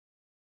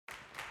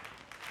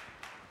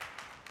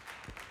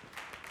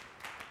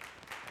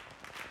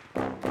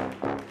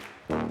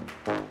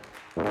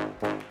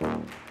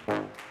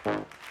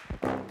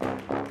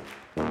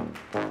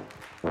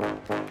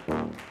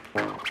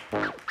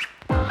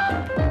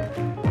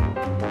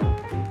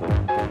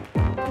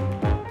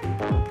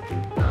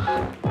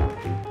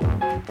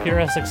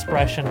purest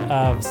expression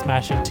of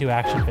smashing two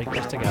action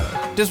figures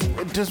together.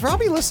 Does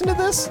Robbie listen to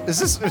this?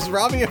 Is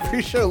Robbie a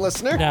pre-show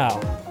listener? No.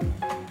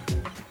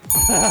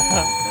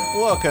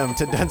 Welcome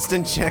to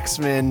Dunstan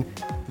Checksman,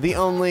 the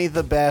only,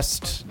 the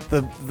best,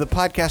 the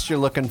podcast you're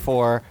looking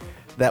for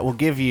that will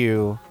give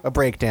you a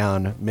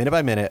breakdown, minute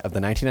by minute, of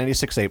the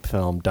 1996 ape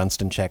film,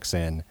 Dunstan Checks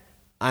In.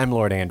 I'm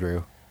Lord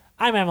Andrew.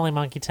 I'm Emily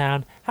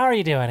Monkeytown. How are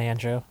you doing,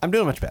 Andrew? I'm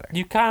doing much better.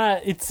 You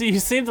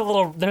seemed a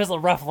little, there's a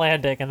rough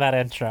landing in that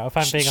intro, if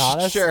I'm being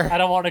honest. Sure. I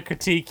don't want to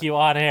critique you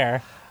on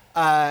air.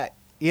 I'm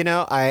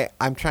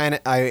trying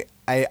to,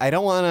 I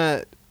don't want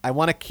to, I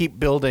want to keep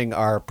building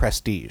our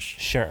prestige.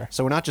 Sure.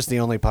 So we're not just the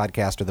only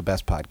podcast or the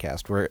best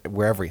podcast.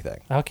 We're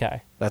everything.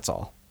 Okay. That's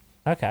all.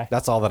 Okay.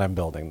 That's all that I'm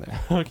building there.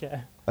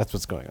 Okay. That's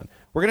what's going on.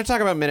 We're going to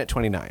talk about minute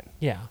 29.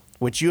 Yeah.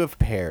 Which you have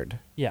paired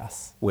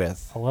Yes.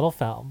 with A little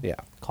film. Yeah.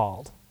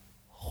 Called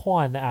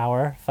 1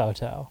 Hour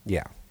Photo.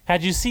 Yeah.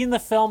 Had you seen the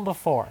film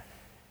before?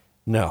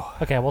 No.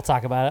 Okay, we'll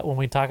talk about it when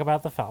we talk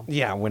about the film.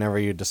 Yeah, whenever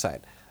you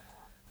decide.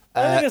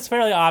 I think it's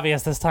fairly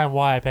obvious this time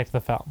why I picked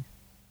the film.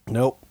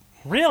 Nope.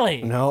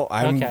 Really? No,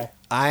 Okay.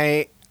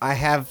 I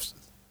have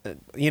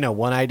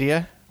one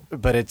idea,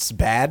 but it's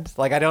bad.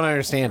 Like I don't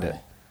understand it.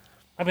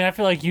 I mean, I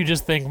feel like you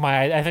just think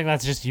I think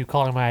that's just you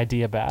calling my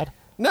idea bad.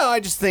 No,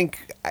 I just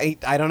think I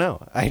don't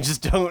know. I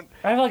just don't.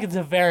 I feel like it's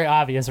a very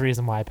obvious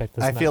reason why I picked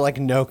this. I feel like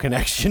no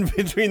connection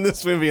between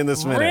this movie and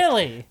this minute.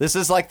 Really? This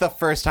is like the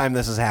first time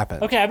this has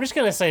happened. Okay, I'm just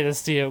gonna say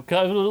this to you.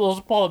 We'll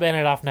just pull the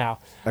band-aid off now.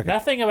 Okay.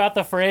 Nothing about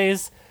the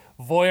phrase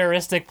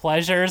voyeuristic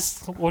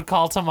pleasures would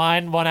call to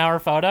mind 1 hour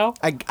photo.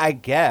 I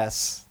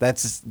guess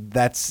that's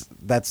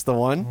the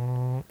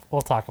one.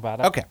 We'll talk about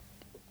it. Okay.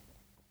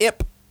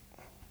 Ip.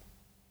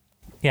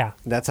 Yeah.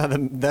 That's how this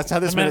The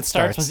minute minute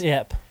starts starts. with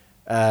Ip.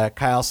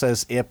 Kyle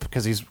says "ip"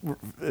 because he's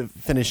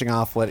finishing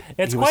off what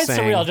It's he was quite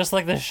saying. surreal, just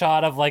like the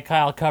shot of like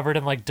Kyle covered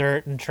in like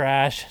dirt and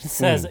trash. It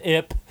says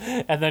 "ip"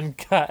 and then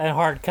cut and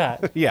hard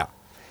cut. Yeah.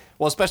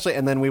 Well, especially,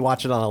 and then we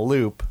watch it on a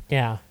loop.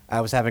 Yeah. I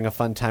was having a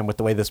fun time with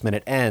the way this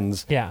minute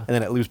ends. Yeah. And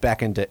then it loops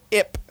back into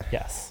 "ip."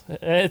 Yes.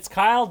 It's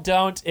Kyle.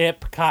 Don't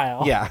 "ip"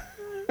 Kyle. Yeah.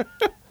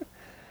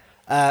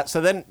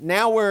 So then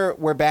now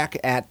we're back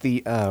at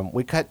the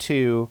we cut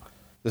to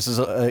this is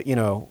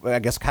I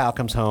guess Kyle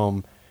comes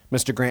home.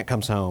 Mr. Grant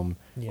comes home,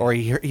 Yeah. or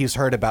he's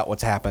heard about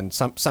what's happened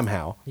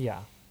somehow. Yeah.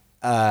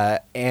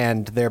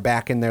 And they're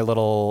back in their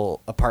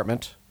little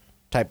apartment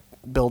type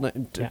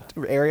building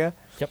area.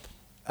 Yep.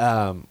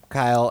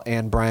 Kyle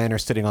and Brian are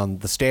sitting on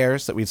the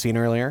stairs that we'd seen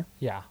earlier.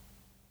 Yeah.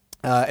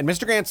 And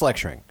Mr. Grant's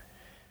lecturing.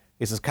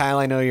 He says, Kyle,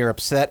 I know you're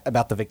upset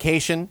about the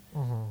vacation,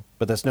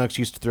 but that's no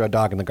excuse to throw a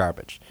dog in the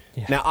garbage.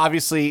 Yeah. Now,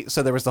 obviously,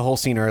 so there was the whole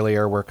scene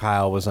earlier where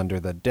Kyle was under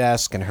the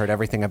desk and heard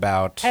everything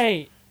about...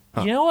 Hey,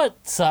 you know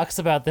what sucks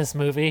about this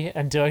movie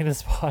and doing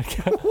this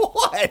podcast?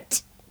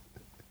 What?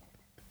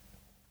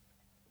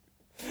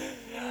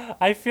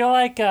 I feel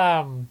like,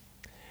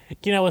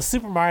 with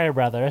Super Mario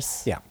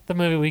Brothers, Yeah. the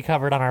movie we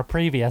covered on our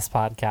previous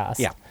podcast,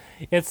 Yeah.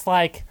 it's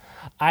like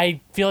I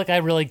feel like I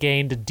really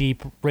gained a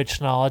deep, rich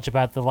knowledge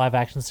about the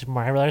live-action Super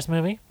Mario Brothers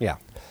movie. Yeah.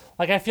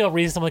 Like, I feel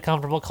reasonably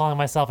comfortable calling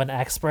myself an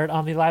expert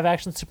on the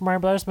live-action Super Mario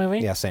Brothers movie.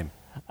 Yeah, same.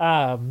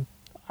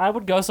 I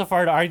would go so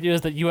far to argue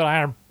that you and I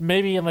are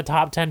maybe in the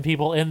top 10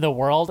 people in the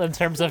world in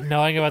terms of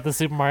knowing about the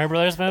Super Mario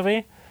Brothers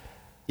movie.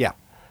 Yeah.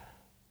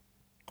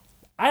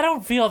 I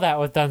don't feel that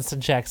with Dunstan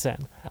Checks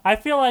In. I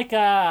feel like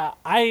I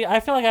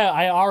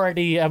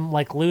already am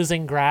like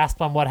losing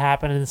grasp on what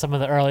happened in some of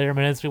the earlier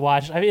minutes we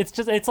watched. I mean,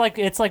 it's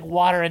like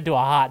water into a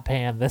hot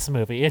pan. This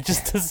movie, it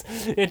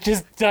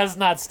just does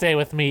not stay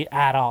with me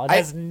at all. It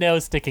has no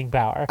sticking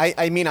power.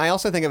 I mean, I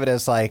also think of it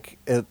as like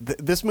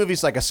this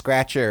movie's like a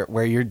scratcher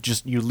where you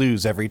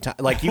lose every time.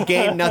 Like you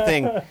gain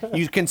nothing.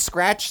 You can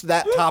scratch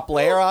that top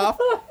layer off,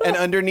 and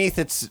underneath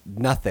it's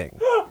nothing.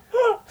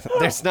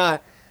 There's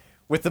not.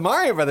 With the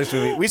Mario Brothers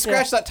movie, we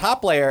scratched that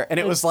top layer, and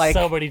it was like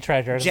so many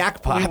treasures.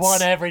 jackpots. We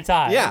won every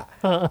time.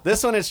 Yeah.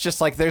 This one is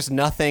just like there's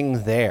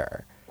nothing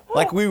there.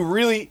 Like we're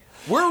really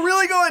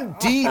going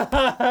deep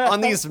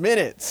on these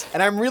minutes,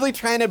 and I'm really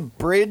trying to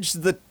bridge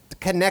the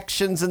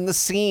connections in the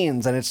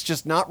scenes, and it's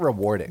just not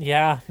rewarding.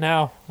 Yeah,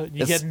 no.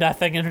 You get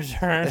nothing in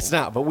return. It's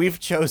not, but we've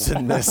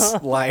chosen this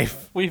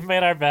life. We've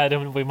made our bed,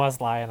 and we must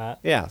lie in it.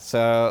 Yeah,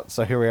 so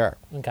here we are.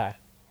 Okay.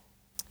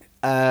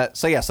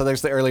 So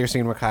there's the earlier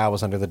scene where Kyle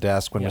was under the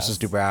desk when Yes.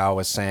 Mrs. Dubrow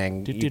was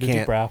saying, you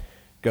can't Dubrow.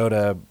 go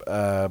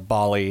to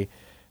Bali.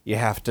 You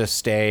have to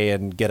stay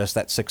and get us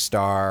that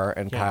 6-star,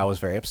 and Yeah. Kyle was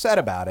very upset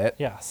about it.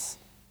 Yes.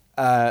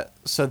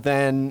 So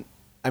then,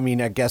 I mean,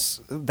 I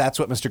guess that's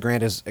what Mr.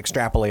 Grant is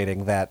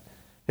extrapolating, that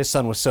his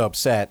son was so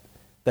upset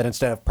that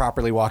instead of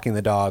properly walking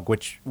the dog,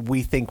 which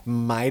we think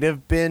might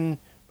have been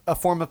a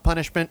form of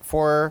punishment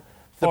for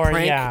the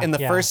prank in the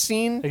first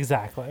scene.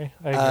 Exactly.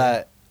 I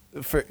agree.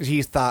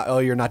 He thought, oh,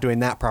 you're not doing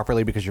that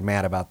properly because you're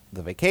mad about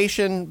the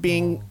vacation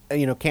being,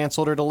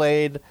 canceled or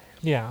delayed.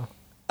 Yeah.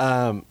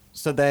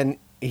 So then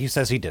he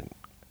says he didn't.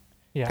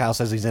 Yeah. Kyle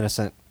says he's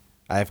innocent.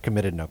 I have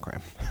committed no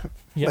crime.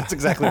 Yeah. That's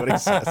exactly what he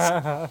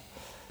says.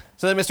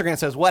 So then Mr. Grant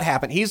says, "What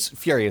happened?" He's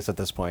furious at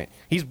this point.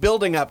 He's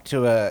building up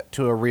to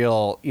a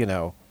real,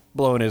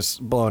 blowing his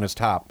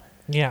top.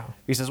 Yeah.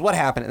 He says, "What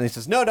happened?" And he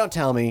says, "No, don't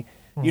tell me.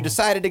 You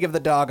decided to give the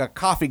dog a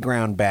coffee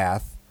ground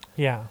bath.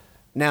 Yeah.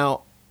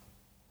 Now,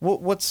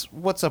 what's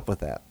up with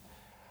that?"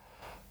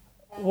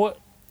 What?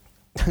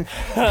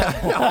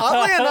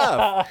 Oddly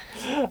enough,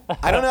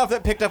 I don't know if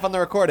that picked up on the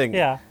recording.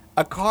 Yeah.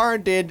 A car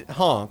did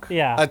honk.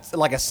 Yeah.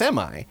 Like a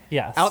semi.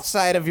 Yes.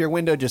 Outside of your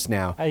window just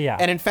now. Yeah.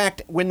 And in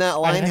fact, when that I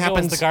line think happens,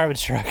 it was the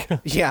garbage truck.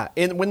 yeah,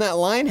 when that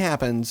line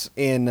happens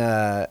in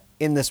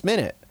this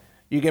minute,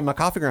 you give him a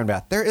coffee ground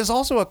bath. There is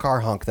also a car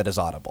honk that is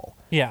audible,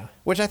 Yeah.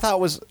 which I thought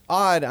was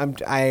odd. I don't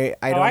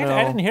know.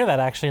 I didn't hear that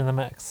actually in the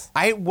mix.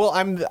 I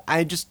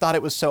just thought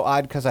it was so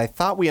odd because I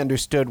thought we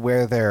understood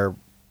where their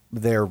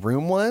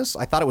room was.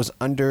 I thought it was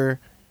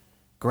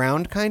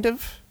underground, kind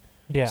of.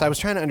 Yeah. So I was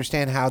trying to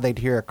understand how they'd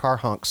hear a car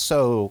honk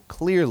so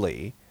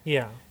clearly,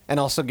 Yeah. and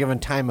also given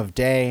time of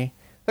day.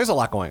 There's a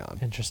lot going on.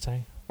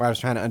 Interesting. Where I was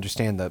trying to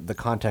understand the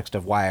context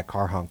of why a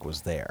car honk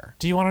was there.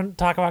 Do you want to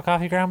talk about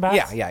coffee ground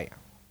baths? Yeah.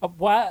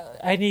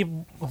 What I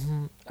need?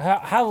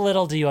 How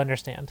little do you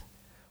understand?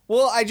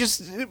 Well, I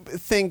just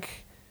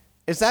think,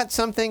 is that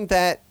something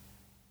that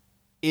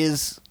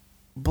is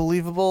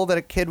believable that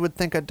a kid would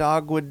think a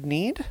dog would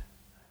need?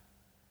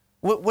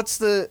 What's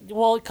the...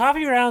 Well,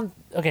 coffee ground.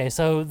 Okay,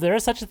 so there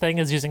is such a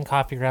thing as using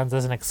coffee grounds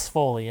as an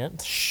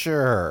exfoliant,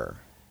 Sure.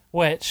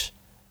 which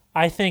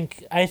I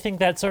think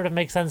that sort of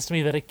makes sense to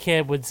me that a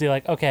kid would see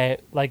like, okay,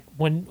 like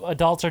when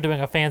adults are doing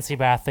a fancy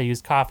bath, they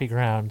use coffee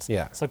grounds.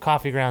 Yeah. So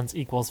coffee grounds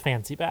equals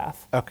fancy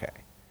bath. Okay.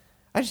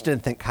 I just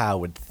didn't think Kyle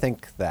would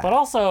think that. But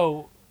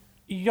also,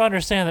 you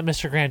understand that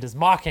Mr. Grant is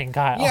mocking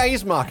Kyle. yeah,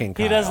 he's mocking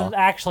Kyle. He doesn't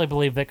actually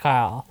believe that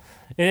Kyle.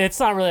 It's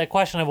not really a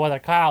question of whether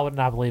Kyle would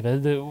not believe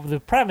it.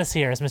 The premise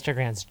here is Mr.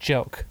 Grant's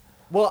joke.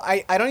 Well,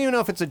 I don't even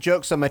know if it's a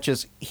joke so much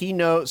as he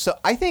knows. So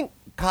I think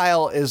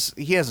Kyle has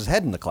his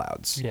head in the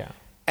clouds. Yeah.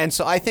 And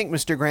so I think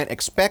Mr. Grant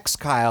expects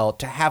Kyle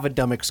to have a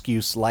dumb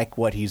excuse like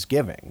what he's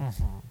giving.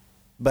 Mm-hmm.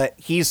 But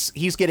he's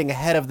getting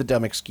ahead of the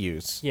dumb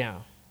excuse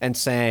Yeah. and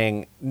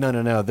saying,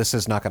 no, this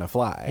is not going to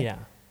fly. Yeah.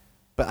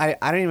 But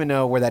I don't even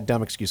know where that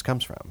dumb excuse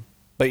comes from.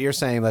 But you're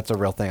saying that's a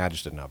real thing. I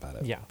just didn't know about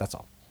it. Yeah. That's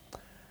all.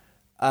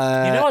 You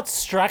know what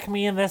struck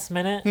me in this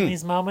minute, in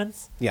these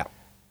moments? Yeah.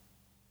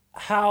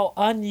 How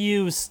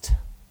unused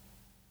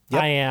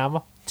Yep. I am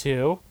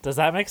to. Does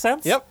that make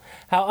sense? Yep.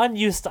 How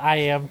unused I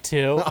am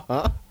to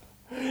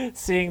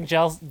seeing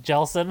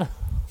Jelson.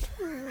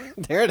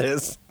 There it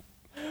is.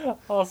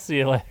 I'll see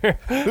you later.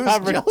 Who's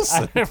I'm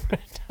Jelson? I'm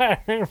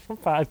retiring from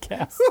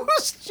podcasts.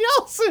 Who's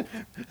Jelson?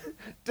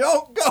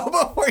 Don't go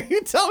before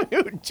you tell me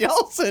who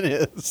Jelson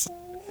is.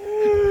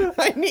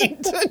 I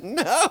need to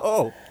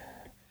know.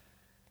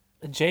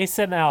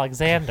 Jason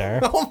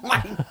Alexander. Oh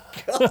my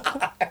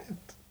God.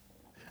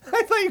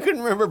 I thought you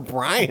couldn't remember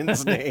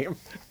Brian's name.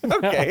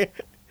 Okay.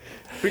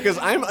 Because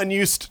I'm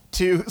unused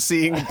to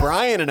seeing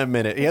Brian in a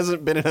minute. He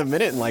hasn't been in a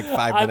minute in like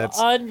 5 I'm minutes.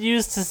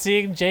 unused to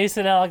seeing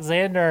Jason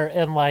Alexander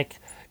in like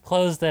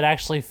clothes that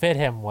actually fit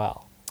him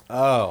well.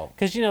 Oh.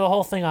 Because, the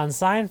whole thing on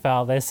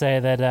Seinfeld, they say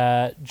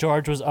that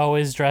George was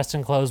always dressed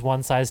in clothes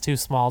one size too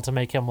small to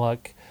make him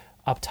look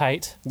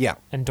uptight Yeah.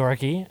 and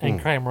dorky,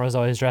 and Kramer was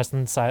always dressed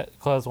in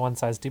clothes one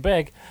size too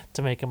big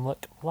to make him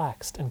look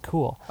relaxed and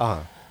cool.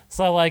 Uh-huh.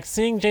 So, like,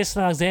 seeing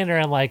Jason Alexander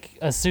in, like,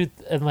 a suit,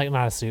 and, like,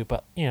 not a suit,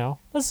 but,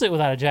 a suit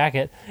without a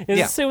jacket. Is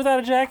Yeah. a suit without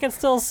a jacket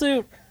still a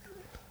suit?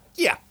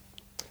 Yeah.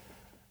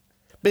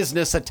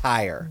 Business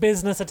attire.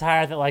 Business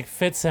attire that, like,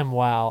 fits him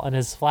well and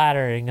is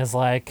flattering is,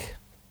 like,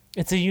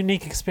 it's a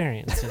unique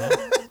experience,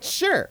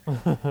 Sure.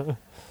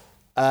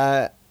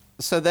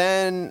 So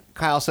then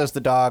Kyle says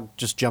the dog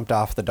just jumped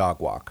off the dog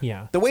walk.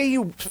 Yeah. The way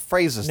he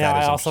phrases Now,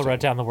 that is I also interesting. wrote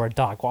down the word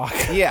dog walk,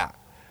 Yeah.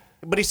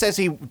 But he says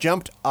he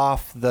jumped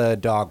off the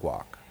dog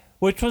walk.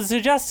 which would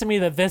suggest to me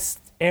that this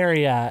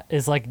area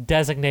is, like,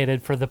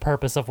 designated for the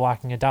purpose of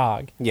walking a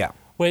dog, Yeah.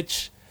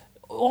 which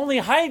only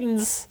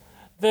heightens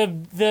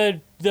the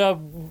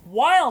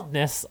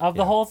wildness of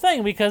the whole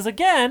thing, because,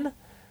 again,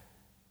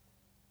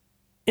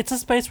 it's a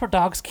space where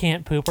dogs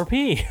can't poop or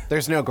pee.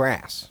 There's no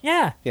grass.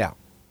 Yeah. Yeah.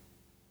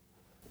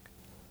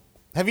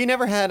 Have you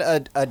never had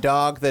a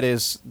dog that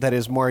is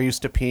more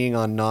used to peeing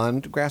on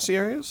non-grassy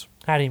areas?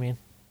 How do you mean?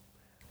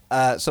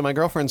 So my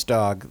girlfriend's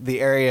dog,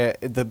 the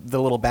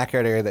little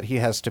backyard area that he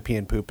has to pee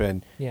and poop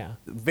in, Yeah.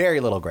 very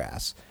little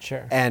grass.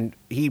 Sure. And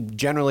he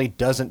generally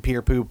doesn't pee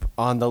or poop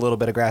on the little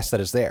bit of grass that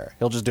is there.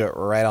 He'll just do it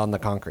right on the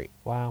concrete.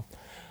 Wow.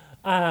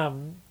 Well,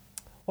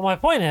 my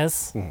point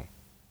is,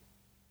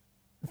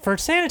 for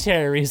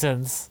sanitary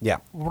reasons, Yeah.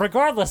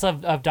 regardless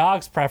of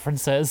dogs'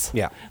 preferences,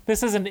 Yeah.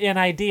 this is an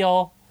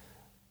ideal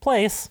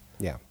place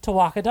Yeah. to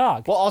walk a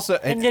dog. Well, also,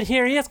 and yet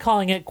here he is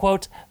calling it,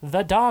 quote,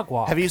 the dog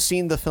walk. have you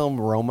seen the film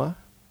Roma?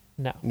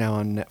 No. Now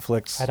on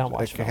Netflix. I don't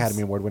watch Academy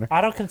films. Award winner. I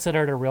don't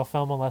consider it a real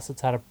film unless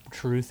it's had a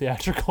true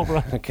theatrical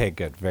run. Okay,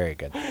 good. Very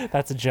good.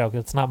 That's a joke.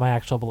 It's not my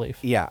actual belief.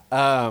 Yeah.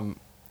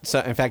 So,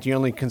 in fact, you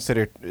only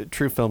consider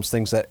true films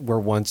things that were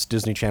once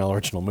Disney Channel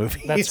original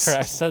movies. That's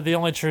correct. So the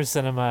only true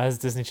cinema is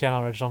Disney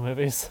Channel original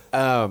movies.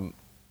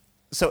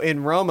 So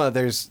in Roma,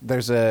 there's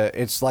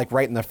it's like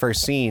right in the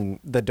first scene,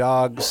 the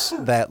dogs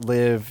that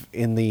live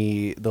in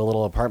the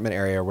little apartment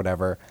area or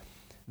whatever,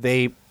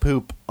 they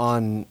poop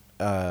on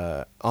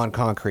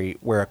concrete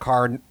where a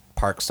car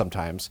parks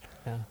sometimes.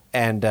 Yeah.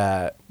 And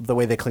the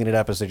way they clean it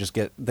up is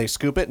they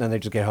scoop it and then they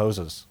just get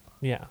hoses.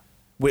 Yeah.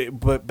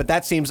 But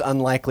that seems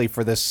unlikely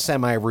for this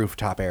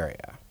semi-rooftop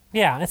area.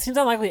 Yeah, it seems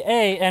unlikely,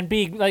 A, and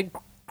B, like,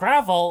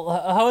 gravel,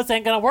 a hose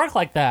ain't gonna work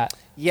like that.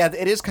 Yeah,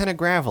 it is kind of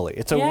gravelly.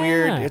 It's a Yeah.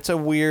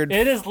 weird.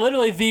 It is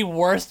literally the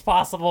worst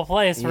possible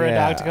place for a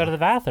dog to Yeah. go to the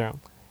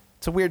bathroom.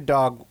 It's a weird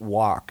dog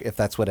walk, if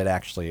that's what it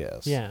actually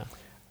is. Yeah.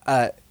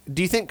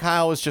 Do you think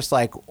Kyle was just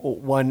like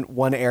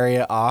one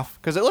area off?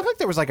 Because it looked like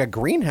there was like a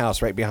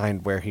greenhouse right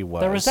behind where he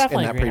was. There was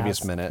definitely in a that greenhouse,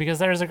 previous minute. because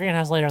there is a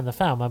greenhouse later in the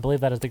film. I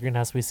believe that is the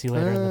greenhouse we see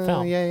later in the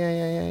film.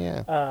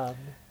 Yeah.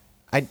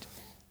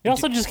 You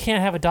also just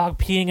can't have a dog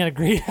peeing in a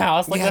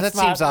greenhouse. Like, Yeah, that that's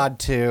not, seems odd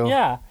too.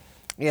 Yeah.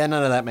 Yeah,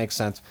 none of that makes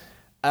sense.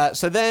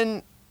 So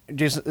then,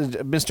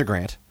 Mr.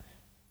 Grant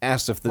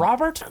asked if the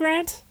Robert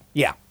Grant?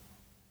 Yeah.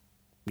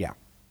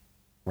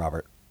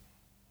 Robert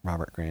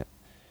Grant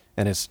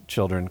and his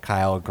children,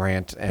 Kyle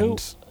Grant and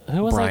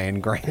Who was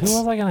Brian Grant. Who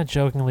was I going to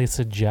jokingly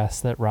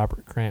suggest that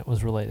Robert Grant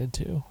was related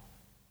to?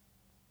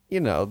 You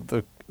know,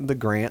 the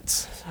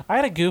Grants. I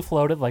had a goof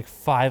loaded like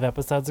 5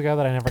 episodes ago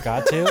that I never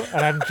got to,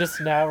 and I'm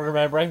just now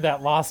remembering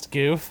that lost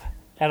goof,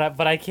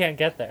 but I can't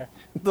get there.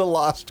 The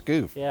Lost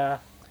Goof. Yeah.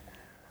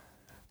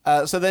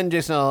 So then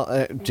Jason,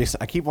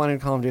 I keep wanting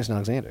to call him Jason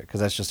Alexander because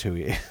that's just who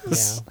he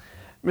is.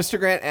 Yeah. Mr.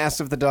 Grant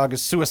asks if the dog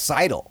is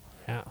suicidal.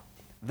 Yeah.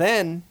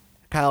 Then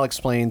Kyle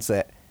explains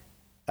that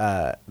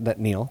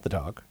Neil, the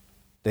dog,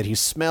 that he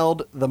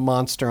smelled the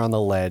monster on the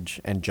ledge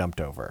and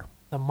jumped over.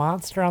 The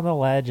monster on the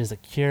ledge is a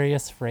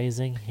curious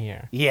phrasing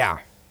here. Yeah.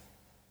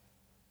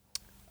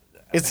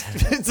 This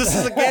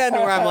is again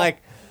where I'm like,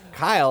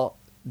 Kyle,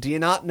 do you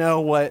not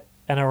know what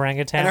An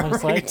orangutan an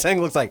looks like?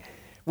 orangutan looks like?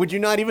 Would you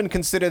not even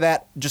consider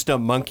that just a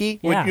monkey?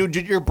 Yeah.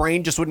 Your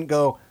brain just wouldn't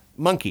go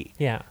monkey.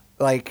 Yeah.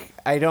 Like,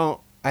 I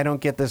don't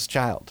get this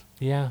child.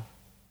 Yeah.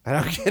 I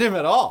don't get him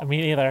at all.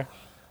 Me neither.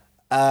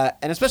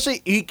 And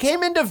especially, he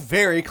came into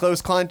very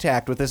close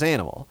contact with this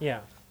animal. Yeah.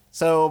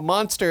 So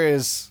monster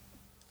is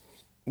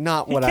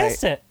not He what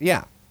kissed it.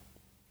 Yeah.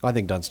 Well, I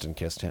think Dunstan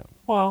kissed him.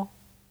 Well,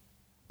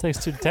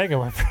 takes two to tango,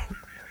 my friend.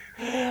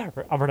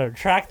 I'm going to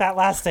retract that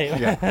last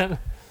statement.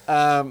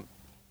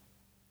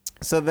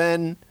 So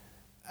then,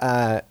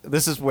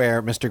 this is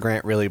where Mr.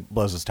 Grant really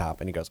blows his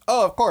top, and he goes,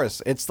 "Oh, of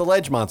course, it's the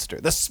ledge monster,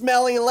 the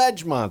smelly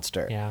ledge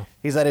monster." Yeah.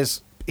 He's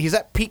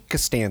at peak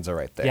Costanza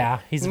right there. Yeah,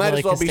 he's might really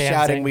as well be Costanzing.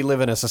 shouting, "We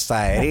live in a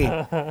society."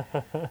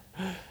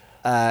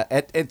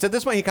 At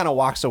this point, he kind of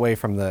walks away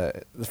from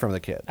the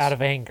kids Out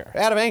of anger.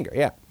 Out of anger,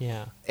 yeah.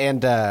 Yeah.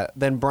 And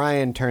then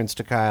Brian turns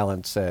to Kyle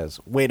and says,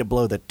 "Way to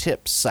blow the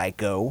tip,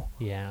 psycho."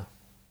 Yeah.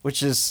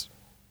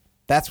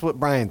 That's what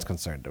Brian's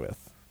concerned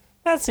with.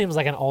 That seems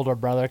like an older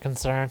brother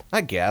concern,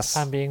 I guess.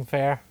 if I'm being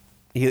fair.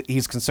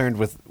 He's concerned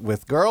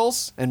with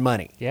girls and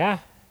money. Yeah.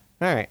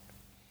 All right.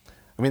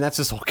 I mean, that's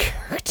his whole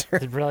character.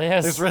 It really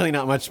is. There's really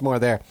not much more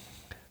there.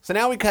 So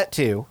now we cut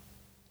to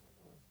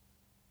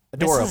a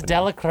door Mrs. opening.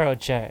 Della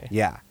Croce.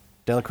 Yeah.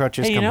 Della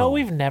Croce's Hey, you come know what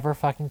home. we've never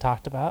fucking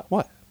talked about?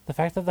 What? The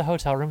fact that the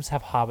hotel rooms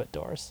have hobbit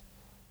doors.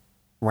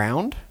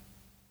 Round?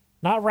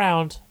 Not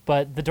round,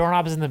 but the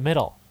doorknob is in the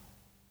middle.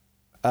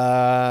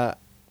 I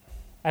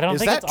don't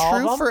Is think that it's all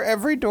of true them. for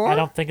every door? I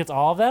don't think it's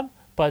all of them,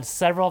 but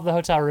several of the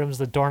hotel rooms,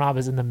 the doorknob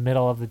is in the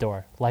middle of the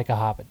door, like a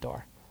hobbit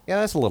door. Yeah,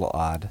 that's a little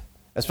odd.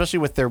 Especially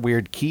with their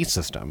weird key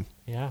system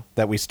Yeah.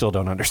 that we still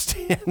don't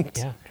understand.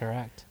 Yeah,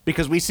 correct.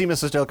 Because we see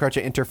Mrs. Della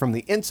Croce enter from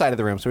the inside of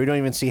the room, so we don't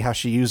even see how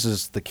she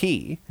uses the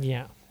key.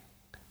 Yeah.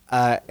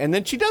 And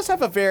then she does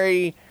have a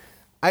very...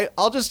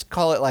 I'll just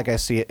call it like I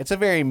see it. It's a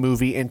very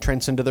movie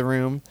entrance into the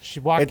room. She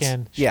walked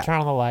in, she yeah.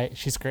 turned on the light,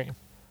 she screamed.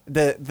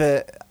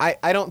 I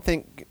don't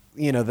think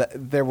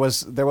there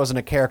wasn't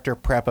a character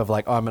prep of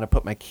like, oh, I'm gonna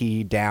put my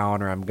key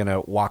down or I'm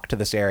gonna walk to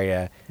this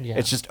area. Yeah.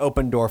 It's just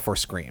open door for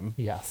scream.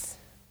 Yes.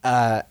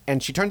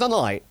 And she turns on the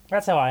light.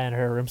 That's how I enter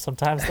her room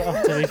sometimes,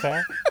 though, to be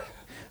fair.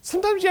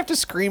 Sometimes you have to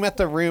scream at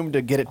the room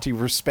to get it to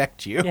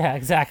respect you. Yeah,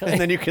 exactly.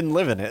 And then you can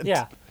live in it.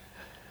 Yeah.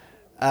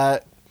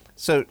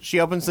 So she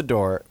opens the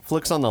door,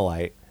 flicks on the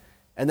light,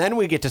 and then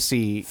we get to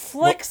see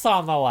Flicks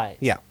on the light.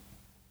 Yeah.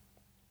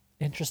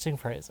 Interesting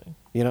phrasing.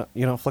 You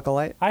don't flick a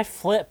light? I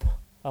flip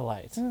a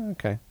light.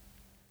 Okay.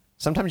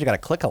 Sometimes you gotta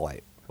click a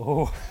light.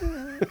 Oh.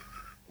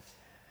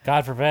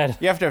 God forbid.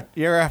 You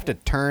ever have to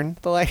turn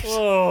the light?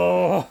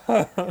 Oh.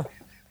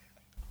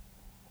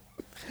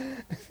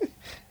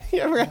 You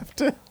ever have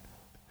to?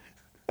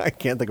 I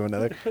can't think of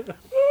another.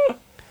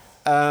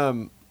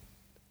 And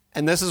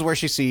this is where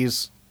she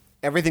sees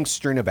everything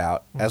strewn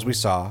about, as we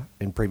saw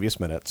in previous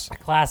minutes.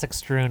 Classic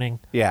strooning.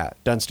 Yeah,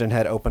 Dunstan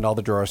had opened all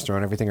the drawers,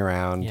 thrown everything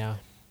around. Yeah.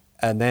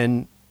 And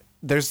then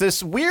there's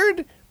this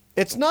weird,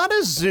 it's not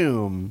a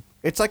zoom,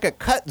 it's like a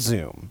cut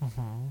zoom.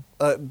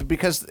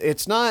 Because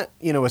it's not,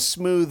 a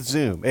smooth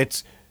zoom.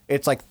 It's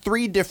like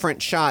 3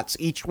 different shots,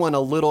 each one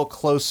a little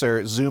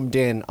closer, zoomed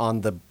in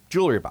on the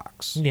jewelry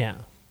box. Yeah.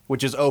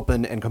 which is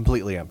open and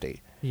completely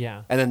empty.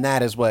 Yeah. And then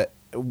that is what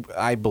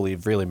I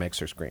believe really makes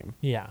her scream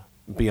Yeah.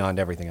 beyond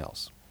everything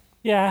else.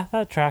 Yeah,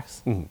 that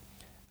tracks.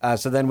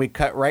 So then we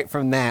cut right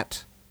from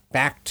that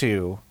back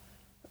to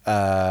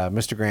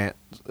Mr. Grant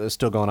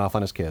still going off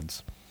on his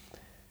kids.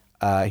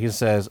 He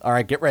says, all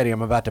right, get ready.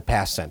 I'm about to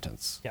pass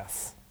sentence.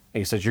 Yes.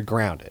 And he says, you're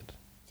grounded.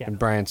 Yeah. And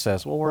Brian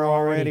says, well, we're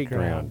already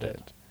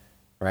grounded.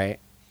 Right?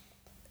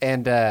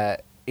 And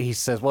he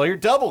says, well, you're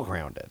double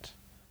grounded.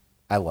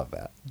 I love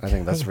that. I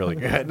think that's really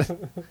good.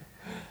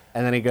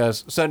 And then he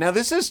goes, so now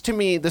this is, to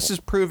me, this is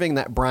proving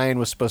that Brian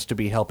was supposed to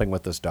be helping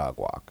with this dog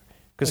walk.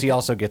 Because he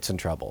also gets in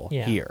trouble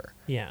here.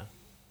 Yeah.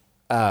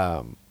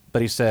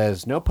 But he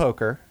says, no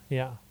poker,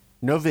 Yeah.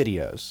 no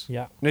videos.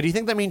 Yeah. Now, do you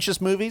think that means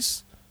just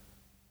movies?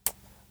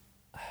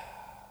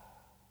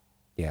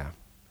 Yeah.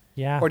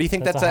 Yeah. Or do you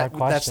think that's a hard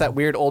that's that question.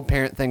 weird old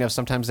parent thing of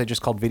sometimes they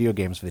just called video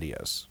games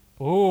videos?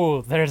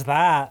 Ooh, there's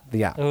that.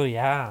 Yeah. Oh,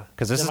 yeah.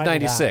 Because this There is might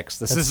be that. '96.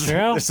 This That's is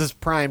true. this is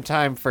prime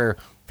time for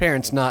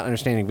parents not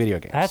understanding video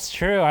games. That's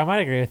true. I might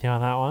agree with you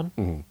on that one.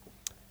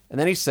 And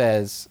then he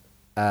says,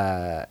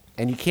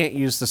 and you can't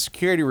use the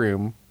security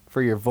room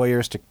for your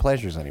voyeuristic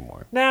pleasures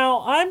anymore.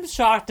 Now, I'm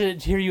shocked to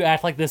hear you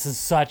act like this is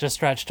such a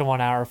stretch to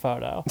 1 hour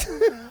photo.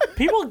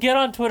 People get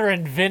on Twitter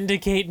and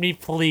vindicate me,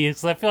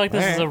 please, 'cause I feel like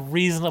this is a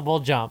reasonable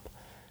jump.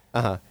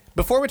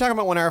 Before we talk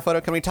about 1 hour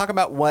photo, can we talk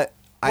about what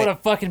What a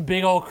fucking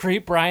big old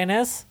creep Brian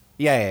is.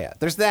 Yeah.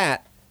 There's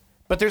that.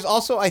 But there's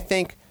also, I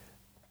think,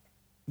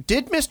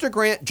 did Mr.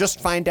 Grant just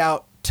find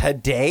out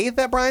today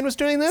that Brian was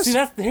doing this?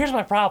 See, here's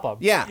my problem.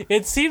 Yeah.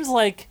 It seems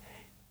like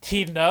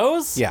he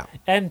knows Yeah.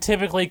 and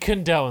typically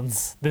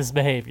condones this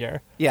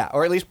behavior. Yeah,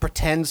 or at least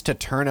pretends to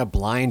turn a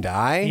blind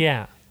eye.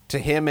 Yeah. To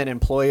him, an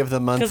Employee of the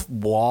Month,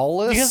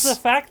 Wallace. Because the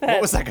fact that...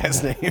 What was that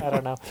guy's name? I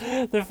don't know.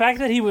 The fact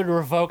that he would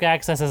revoke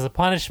access as a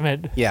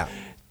punishment, Yeah.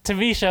 to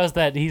me, shows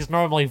that he's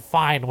normally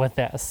fine with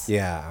this,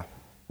 Yeah.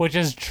 which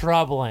is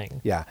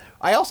troubling. Yeah.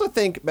 I also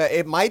think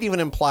it might even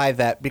imply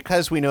that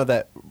because we know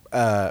that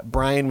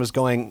Brian was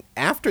going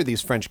after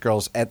these French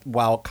girls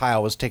while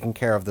Kyle was taking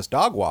care of this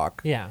dog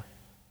walk, Yeah.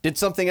 did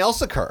something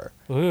else occur?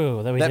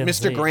 Ooh, that we That didn't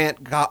Mr. see.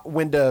 Grant got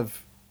wind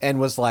of and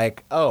was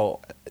like, oh,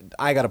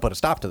 I got to put a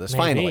stop to this,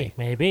 finally.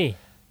 Maybe.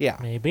 Yeah.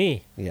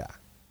 Maybe. Yeah.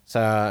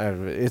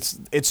 So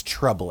it's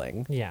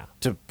troubling, Yeah.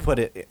 to put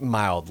it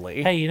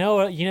mildly. Hey, you know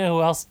what? You know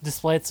who else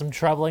displayed some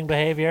troubling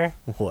behavior?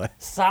 What?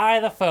 Cy,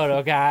 the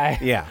photo guy.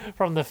 Yeah.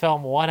 From the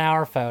film 1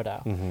 Hour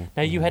Photo.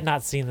 Now, you had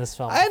not seen this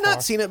film I had before.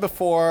 not seen it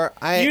before.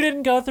 You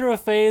didn't go through a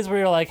phase where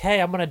you're like, hey,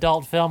 I'm an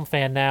adult film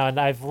fan now, and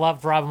I've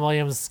loved Robin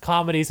Williams'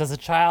 comedies as a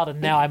child, and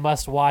now I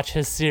must watch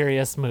his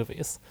serious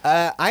movies.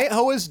 I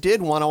always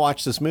did want to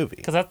watch this movie.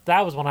 Because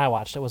that was when I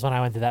watched it, was when I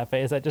went through that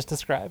phase I just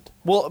described.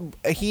 Well,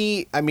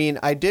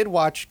 I did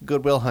watch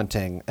Good Will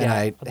Hunting, and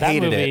I that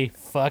hated movie it.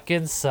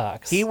 fucking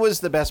sucks. He was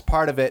the best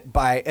part of it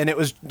and it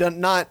was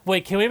not.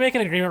 Wait, can we make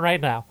an agreement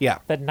right now? Yeah.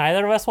 That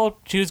neither of us will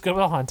choose Good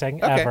Will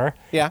Hunting Okay. ever.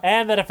 Yeah.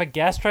 And that if a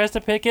guest tries to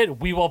pick it,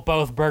 we will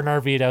both burn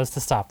our vetoes to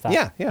stop that.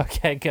 Yeah.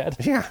 Okay, good.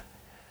 Yeah.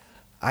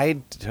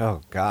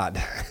 Oh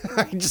God,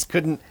 I just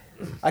couldn't.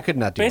 I could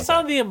not do Based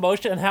on the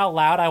emotion and how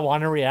loud I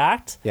want to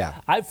react, Yeah.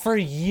 For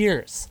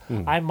years,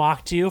 I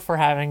mocked you for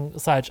having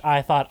such,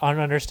 I thought,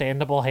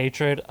 ununderstandable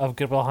hatred of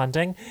Good Will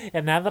Hunting.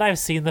 And now that I've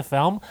seen the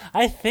film,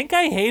 I think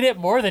I hate it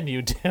more than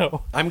you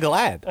do. I'm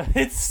glad.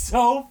 It's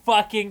so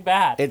fucking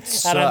bad. It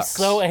And I'm sucks.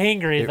 so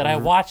angry that I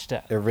watched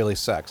it. It really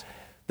sucks.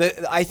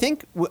 I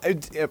think.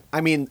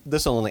 I mean,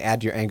 this will only add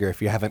to your anger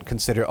if you haven't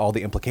considered all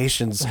the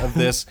implications of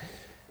this.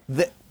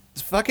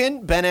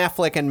 Fucking Ben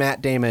Affleck and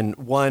Matt Damon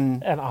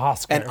won An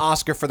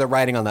Oscar. for the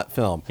writing on that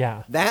film.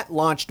 Yeah. That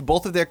launched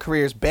both of their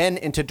careers, Ben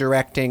into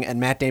directing and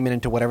Matt Damon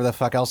into whatever the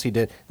fuck else he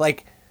did.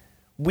 Like,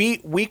 we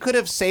could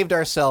have saved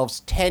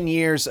ourselves 10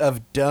 years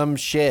of dumb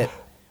shit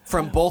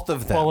from both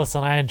of them. Well,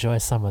 listen, I enjoy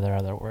some of their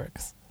other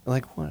works.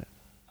 Like what?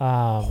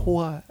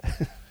 What?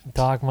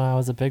 Dogma, I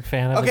was a big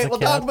fan of Okay, as a well,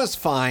 kid. Dogma's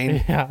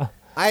fine.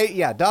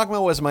 Yeah. Dogma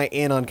was my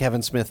in on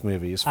Kevin Smith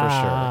movies, for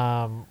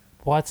sure.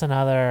 What's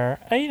another?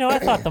 I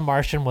thought The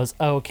Martian was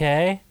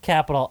okay.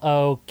 Capital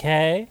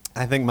OK.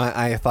 I think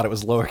I thought it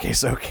was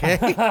lowercase okay.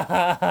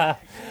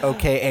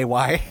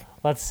 OKAY.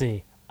 Let's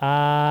see.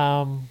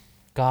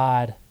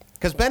 God.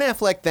 Because Ben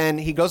Affleck, then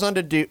he goes on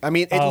to do. I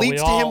mean, it Oh,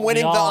 leads to him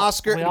winning the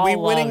Oscar, winning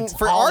loved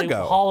for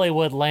Argo.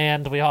 Hollywood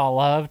Land. We all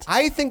loved.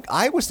 I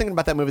was thinking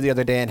about that movie the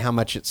other day and how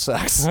much it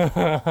sucks.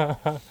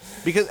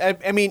 Because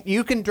I mean,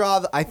 you can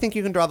draw. I think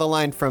you can draw the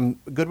line from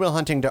Good Will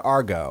Hunting to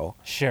Argo,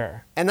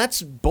 Sure. and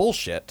that's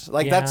bullshit.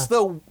 Like Yeah.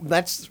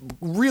 that's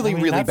really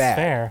really that's bad.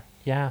 Fair.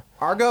 Yeah.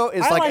 Argo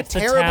is I like a liked The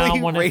terribly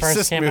Town when it first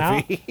racist came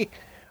out. movie.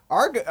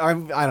 Argo,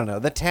 I don't know.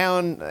 The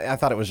Town, I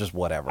thought it was just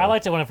whatever. I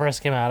liked it when it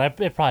first came out.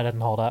 It probably doesn't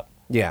hold up.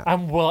 Yeah.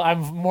 I'm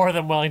more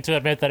than willing to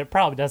admit that it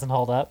probably doesn't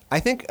hold up. I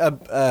think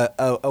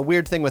a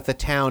weird thing with The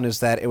Town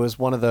is that it was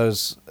one of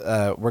those,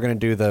 we're going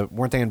to do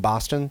weren't they in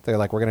Boston? They're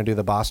like, we're going to do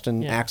the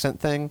Boston Yeah. accent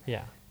thing.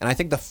 Yeah. And I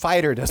think The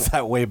Fighter does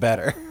that way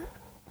better.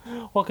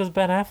 Well, because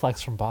Ben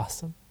Affleck's from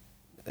Boston.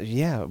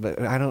 Yeah, but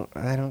I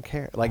don't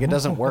care. Like, it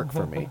doesn't work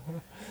for me.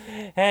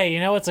 Hey, you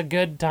know what's a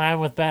good time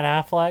with Ben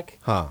Affleck?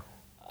 Huh.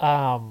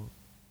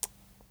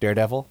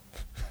 Daredevil?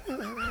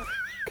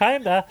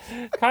 Kinda,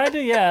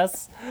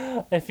 yes,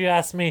 if you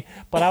ask me.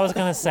 But I was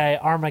gonna say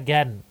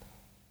Armageddon,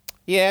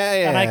 Yeah,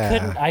 yeah.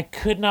 and I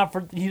could not.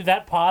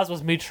 That pause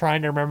was me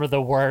trying to remember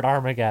the word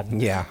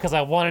Armageddon. Yeah. because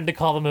I wanted to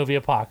call the movie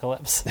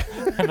Apocalypse,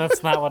 and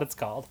that's not what it's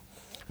called.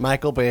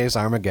 Michael Bay's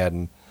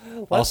Armageddon.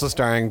 Also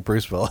starring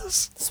Bruce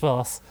Willis.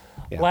 Willis.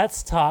 Yeah.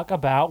 Let's talk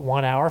about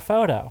 1 Hour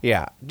Photo.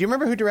 Yeah. Do you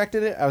remember who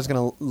directed it? I was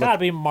going to look. Gotta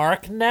be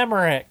Mark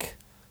Nemrick.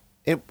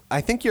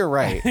 I think you're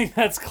right.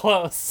 That's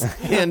close.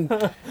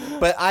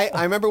 But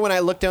I remember when I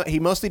looked at, he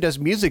mostly does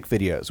music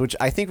videos, which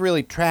I think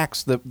really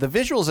tracks. The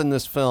visuals in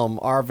this film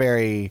are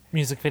very,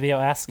 Music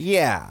video-esque.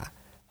 yeah.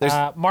 There's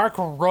Mark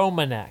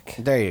Romanek.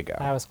 there you go.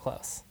 I was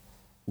close.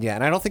 Yeah,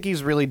 and I don't think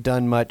he's really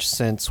done much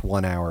since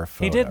 1 Hour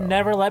Photo. He did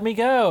Never Let Me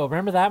Go.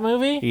 Remember that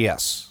movie?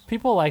 Yes.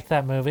 People liked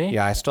that movie.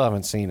 Yeah, I still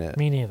haven't seen it.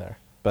 Me neither.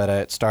 But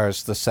it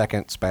stars the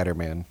second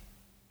Spider-Man.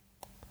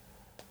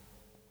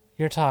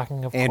 You're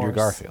talking, of Andrew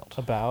course, Garfield.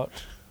 about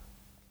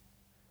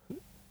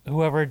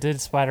whoever did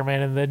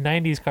Spider-Man in the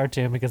 90s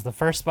cartoon, because the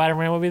first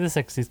Spider-Man would be the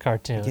 60s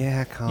cartoon.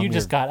 Yeah, calm You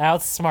just got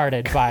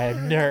outsmarted by a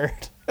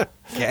nerd.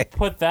 Okay.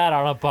 Put that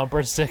on a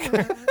bumper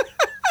sticker.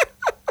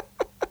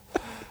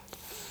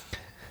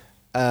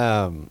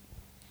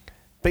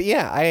 But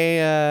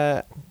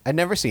yeah, I'd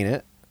never seen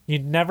it.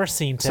 You'd never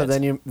seen it. So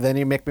then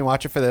you make me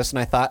watch it for this, and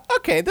I thought,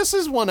 okay, this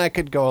is one I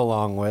could go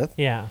along with.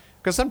 Yeah.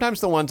 Because sometimes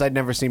the ones I'd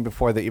never seen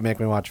before that you make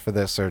me watch for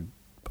this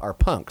are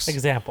punks.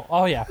 Example.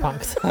 Oh, yeah,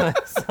 punks.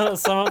 So,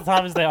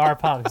 sometimes they are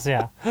punks,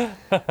 yeah.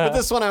 But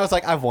this one I was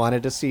like, I've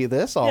wanted to see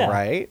this, all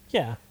right.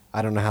 Yeah.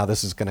 I don't know how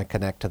this is going to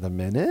connect to the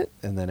minute,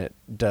 and then it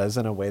does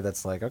in a way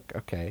that's like,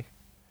 okay.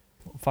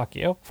 Fuck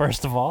you,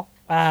 first of all.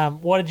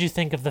 What did you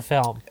think of the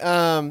film?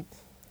 I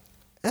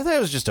thought it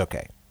was just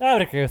okay. I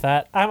would agree with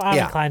that. I'm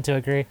Yeah. inclined to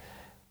agree.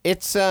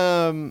 It's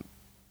Can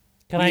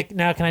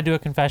I do a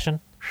confession?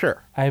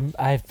 sure.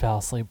 I fell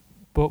asleep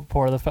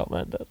before the film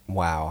ended.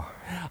 Wow.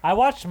 I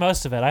watched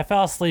most of it. I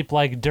fell asleep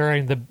like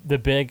during the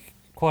big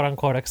quote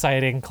unquote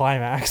exciting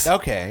climax.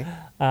 Okay.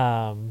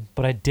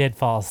 But I did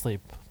fall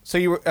asleep. So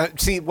you were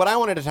see what I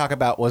wanted to talk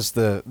about was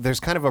there's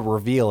kind of a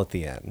reveal at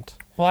the end.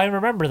 Well, I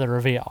remember the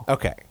reveal.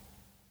 Okay.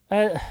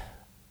 Uh,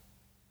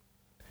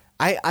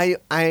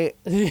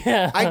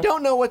 yeah. I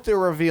don't know what the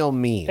reveal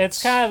means.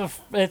 It's kind of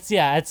it's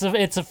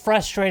a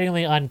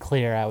frustratingly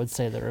unclear, I would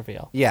say, the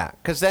reveal. Yeah,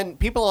 because then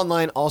people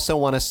online also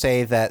want to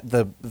say that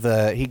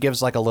the he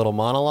gives like a little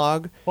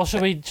monologue. Well,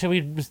 should we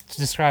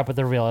describe what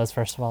the reveal is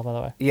first of all? By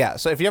the way, Yeah,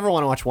 so if you ever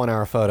want to watch 1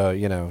 Hour Photo,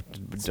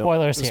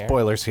 Spoilers here.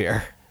 Spoilers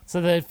here.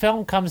 so the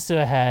film comes to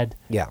a head.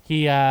 Yeah.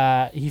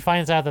 He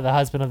finds out that the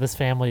husband of this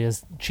family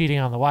is cheating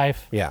on the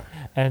wife. Yeah.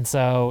 And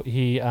so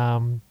he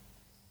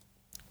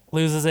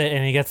loses it,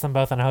 and he gets them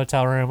both in a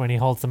hotel room, and he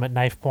holds them at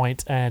knife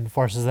point and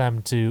forces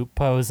them to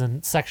pose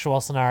in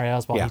sexual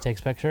scenarios while Yeah. he takes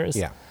pictures.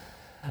 Yeah.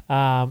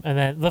 And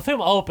then the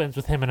film opens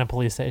with him in a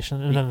police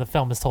station, and then the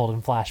film is told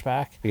in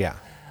flashback. Yeah.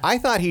 I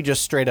thought he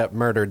just straight up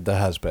murdered the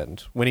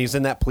husband when he's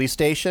in that police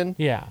station.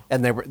 Yeah.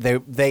 And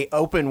they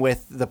open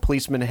with the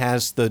policeman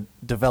has the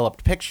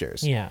developed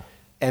pictures. Yeah.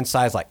 And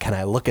Sai's like, "Can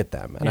I look at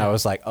them?" And Yeah. I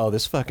was like, "Oh,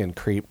 this fucking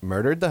creep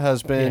murdered the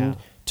husband,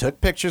 Yeah. took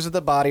pictures of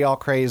the body all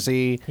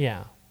crazy,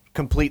 Yeah.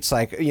 complete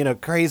psycho,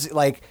 crazy,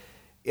 like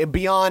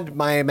beyond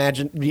my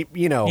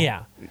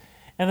Yeah.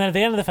 And then at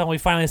the end of the film, we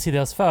finally see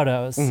those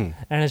photos, Mm-hmm.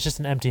 and it's just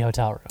an empty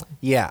hotel room.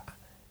 Yeah.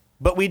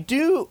 But we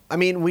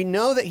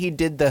know that he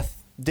did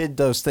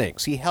those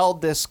things. He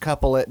held this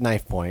couple at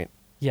knife point.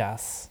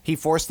 Yes. He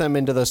forced them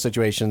into those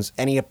situations,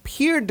 and he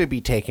appeared to be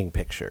taking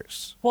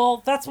pictures.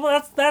 Well, that's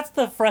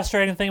the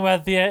frustrating thing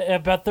about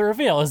the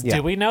reveal is, Yeah.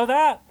 do we know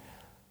that?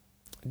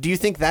 Do you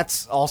think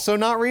that's also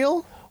not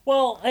real?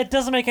 Well, it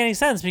doesn't make any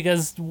sense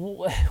because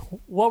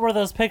what were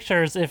those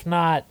pictures if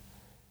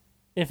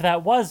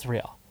that was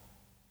real?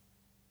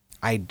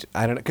 I don't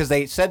know, because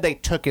they said they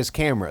took his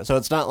camera, so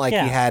it's not like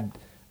Yeah. he had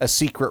a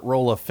secret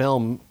roll of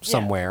film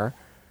somewhere.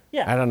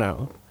 Yeah. I don't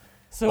know.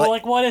 So,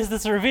 Like- what is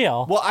this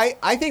reveal? Well,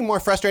 I think more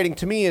frustrating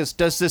to me is,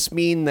 does this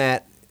mean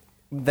that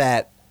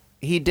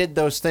he did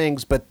those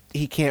things, but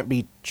he can't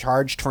be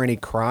charged for any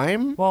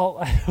crime? Well,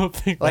 I don't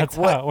think Like that's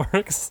what? how it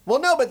works.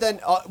 Well, no, but then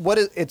what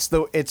is it's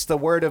the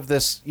word of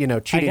this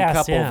cheating guess,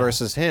 couple yeah.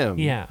 versus him.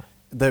 Yeah.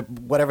 The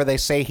whatever they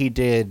say he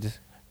did.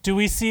 Do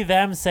we see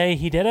them say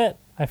he did it?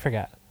 I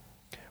forget.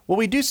 Well,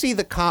 we do see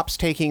the cops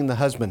taking the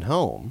husband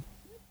home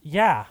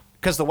Yeah.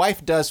 because the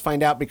wife does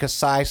find out because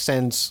Sai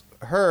sends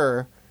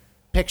her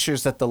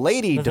pictures that the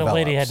lady The develops.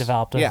 lady had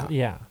developed. Yeah.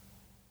 Yeah.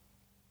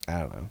 I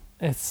don't know.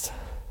 It's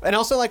And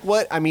also, like,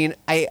 what I mean,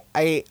 I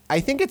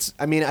think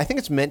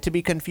it's meant to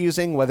be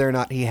confusing whether or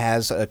not he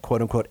has a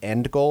quote unquote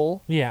end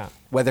goal. yeah.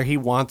 Whether he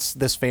wants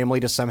this family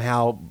to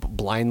somehow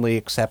blindly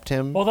accept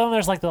him. Well, then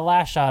there's like the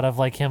last shot of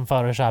like him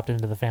photoshopped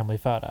into the family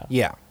photo.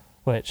 Yeah.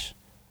 Which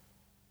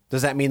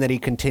Does that mean that he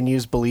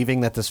continues believing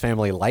that this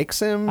family likes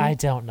him? I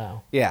don't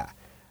know. Yeah.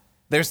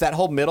 There's that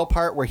whole middle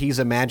part where he's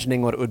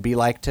imagining what it would be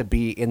like to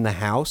be in the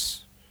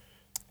house.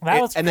 That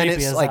was and then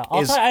creepy it's as like, hell.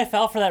 Also, I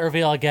fell for that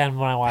reveal again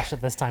when I watched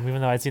it this time, even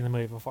though I'd seen the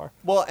movie before.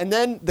 well, and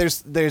then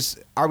there's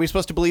are we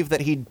supposed to believe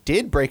that he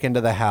did break into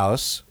the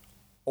house,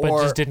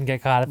 But just didn't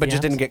get caught at but the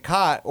just end? didn't get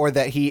caught, or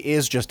that he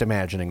is just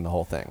imagining the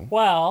whole thing?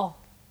 Well,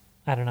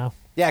 I don't know.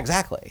 Yeah,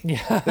 exactly.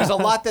 Yeah. There's a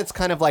lot that's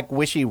kind of like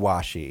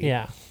wishy-washy.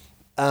 Yeah.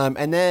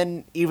 And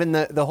then even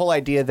the whole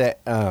idea that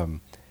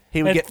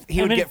he would It-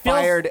 get I mean, it feels-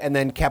 fired and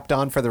then kept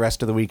on for the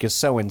rest of the week is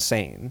so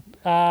insane.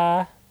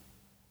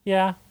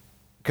 Yeah.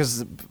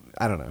 Because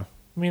I don't know.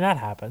 I mean, that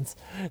happens.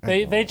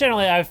 They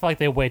generally, I feel like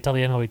they wait till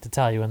the end of the week to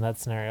tell you in that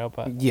scenario,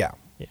 but Yeah.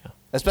 yeah.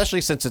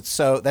 Especially since it's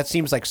so that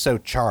seems like so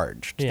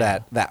charged Yeah.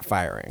 that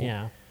firing.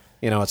 Yeah.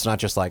 You know, it's not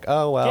just like,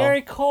 oh well.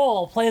 Gary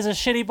Cole plays a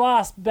shitty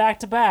boss back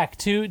to back,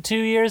 2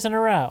 years in a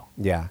row.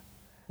 Yeah.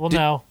 Well,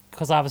 no,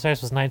 because Office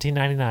Space was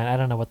 1999. I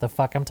don't know what the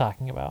fuck I'm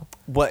talking about.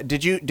 What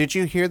did you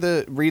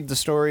read the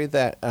story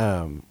that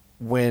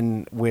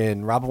when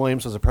Robin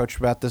Williams was approached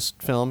about this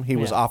film, he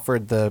was Yeah.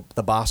 offered the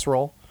boss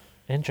role,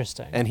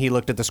 Interesting. and he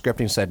looked at the script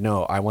and he said,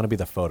 "No, I want to be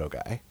the photo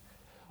guy."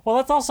 Well,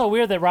 that's also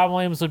weird that Robin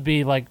Williams would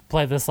be like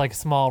play this like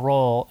small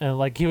role, and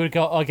like he would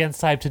go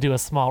against type to do a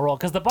small role,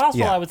 because the boss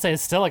role Yeah. I would say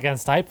is still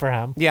against type for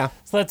him. Yeah.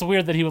 So that's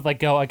weird that he would like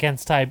go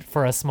against type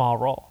for a small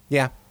role.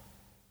 Yeah.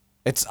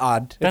 It's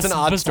odd. That's it's an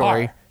odd bizarre.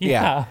 story.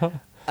 Yeah.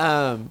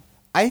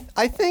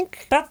 I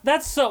think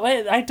That's so.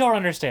 I don't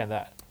understand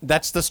that.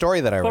 that's the story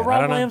that I read. But I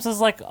Robin don't know. Williams is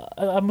like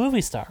a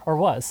movie star, or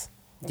was.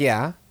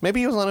 Yeah. Maybe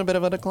he was on a bit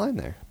of a decline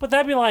there. But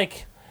that'd be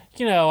like,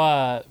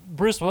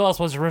 Bruce Willis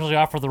was originally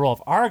offered the role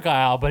of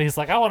Argyle, but he's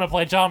like, I want to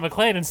play John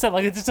McClane instead.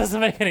 Like, it just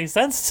doesn't make any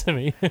sense to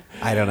me.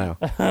 I don't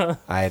know.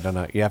 I don't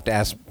know. You have to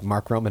ask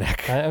Mark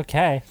Romanek.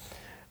 Okay.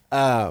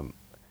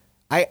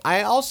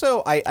 I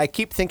also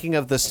keep thinking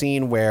of the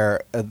scene where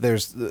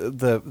there's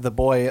the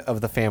boy of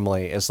the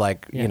family is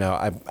like, Yeah. you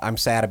know, I'm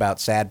sad about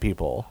sad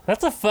people.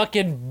 That's a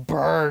fucking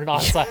burn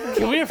on site.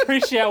 Can we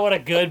appreciate what a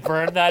good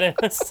burn that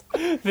is?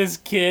 This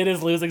kid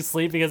is losing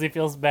sleep because he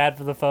feels bad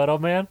for the photo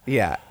man.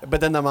 Yeah, but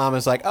then the mom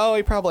is like, oh,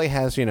 he probably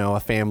has, you know, a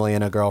family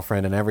and a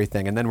girlfriend and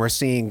everything, and then we're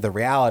seeing the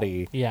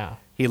reality. Yeah.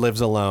 He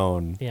lives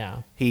alone.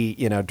 Yeah. He,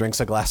 you know,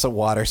 drinks a glass of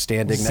water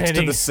standing next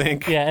to the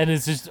sink. Yeah, and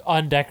it's just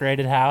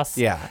undecorated house.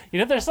 Yeah. You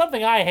know, there's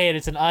something I hate.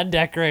 It's an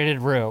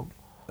undecorated room.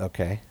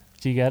 Okay.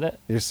 Do you get it?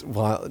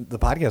 Well, the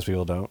podcast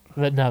people don't.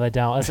 But no, they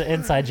don't. It's an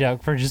inside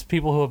joke for just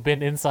people who have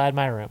been inside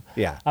my room.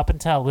 Yeah. Up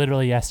until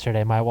literally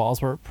yesterday, my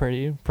walls were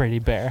pretty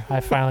bare.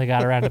 I finally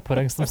got around to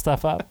putting some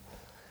stuff up.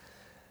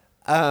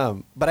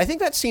 But I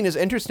think that scene is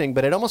interesting,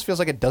 but it almost feels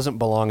like it doesn't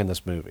belong in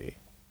this movie.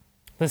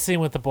 The scene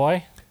with the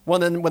boy? Well,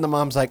 then when the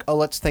mom's like, oh,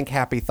 let's think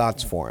happy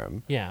thoughts for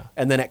him. Yeah.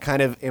 And then it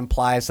kind of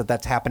implies that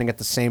that's happening at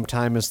the same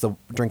time as the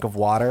drink of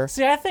water.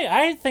 See, I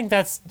think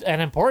that's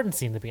an important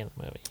scene to be in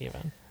the movie,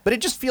 even. But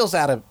it just feels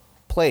out of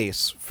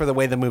place for the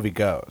way the movie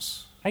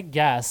goes. I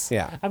guess.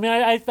 Yeah. I mean,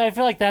 I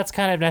feel like that's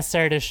kind of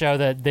necessary to show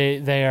that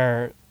they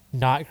are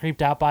not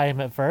creeped out by him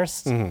at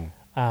first. Mm-hmm.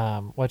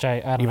 Which I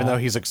don't Even know. though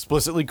he's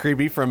explicitly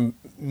creepy from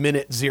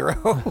minute 0.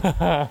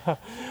 Yeah,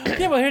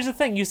 but here's the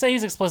thing: you say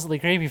he's explicitly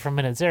creepy from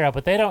minute 0,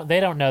 but they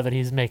don't know that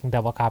he's making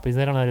double copies.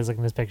 They don't know that he's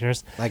looking at his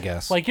pictures. I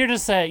guess. Like you're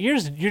just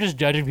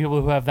judging people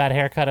who have that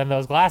haircut and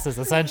those glasses,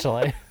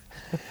 essentially.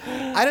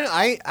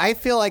 I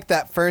feel like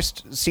that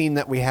first scene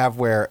that we have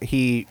where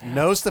he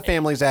knows the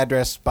family's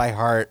address by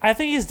heart. I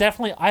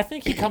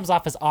think he comes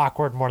off as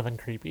awkward more than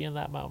creepy in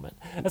that moment.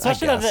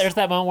 Especially that guess. there's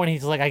that moment when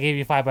he's like, I gave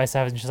you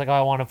 5x7. And she's like, oh,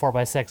 I want a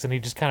 4x6. And he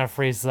just kind of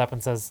freezes up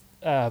and says,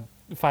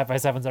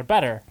 5x7s are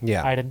better.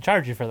 Yeah. I didn't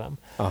charge you for them.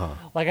 Uh-huh.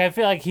 Like, I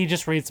feel like he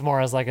just reads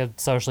more as like a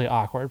socially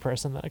awkward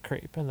person than a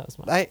creep in those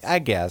moments. I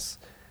guess.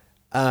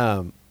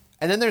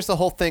 And then there's the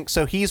whole thing.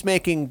 So he's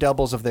making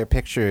doubles of their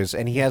pictures,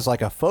 and he has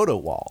like a photo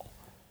wall.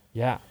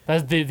 Yeah,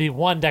 that's the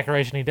one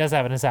decoration he does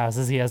have in his house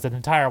is he has an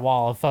entire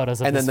wall of photos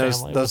of And his then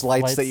family those with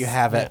lights that you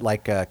have at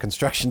like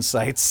construction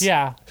sites.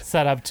 yeah,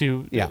 set up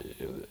to Yeah.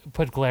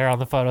 put glare on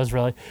the photos.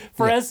 Really,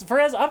 for Yeah. as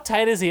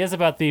uptight as he is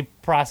about the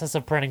process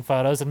of printing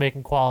photos and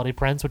making quality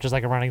prints, which is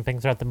like a running thing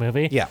throughout the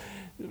movie. Yeah.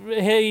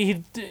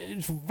 he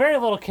very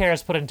little care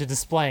is put into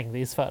displaying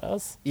these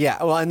photos.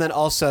 Yeah. Well, and then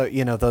also,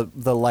 you know,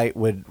 the light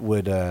would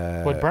Would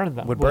burn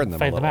them. Would burn them.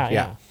 Fade a them little. out.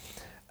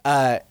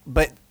 Yeah.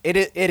 But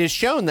it is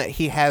shown that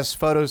he has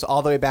photos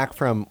all the way back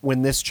from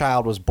when this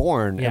child was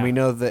born, Yeah. and we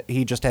know that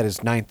he just had his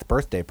 9th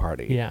birthday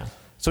party. Yeah.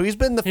 So he's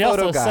been the He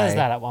photo also guy. says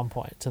that at one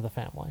point to the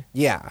family.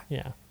 Yeah.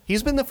 Yeah.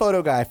 He's been the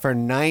photo guy for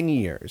 9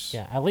 years.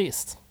 Yeah. At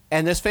least.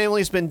 And this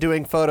family's been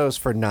doing photos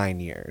for 9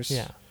 years.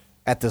 Yeah.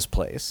 At this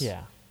place.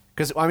 Yeah.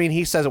 Because, I mean,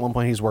 he says at one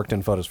point he's worked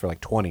in photos for like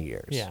 20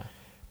 years. Yeah.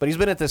 But he's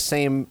been at the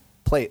same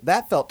place.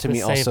 That felt to The me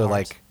Save also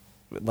Mart.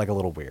 like a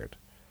little weird.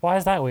 Why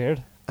is that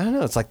weird? I don't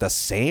know. It's like the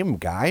same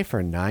guy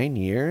for 9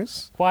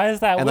 years. Why is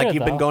that And weird? like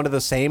you've been though? going to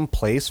the same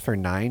place for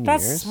 9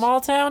 That's years.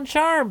 small town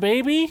charm,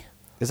 baby.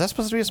 Is that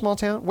supposed to be a small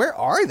town? Where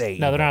are they?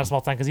 No, they're even? not a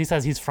small town because he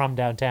says he's from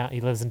downtown. He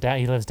lives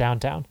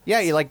downtown. Yeah,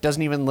 he like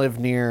doesn't even live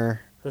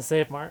near The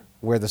Save Mart.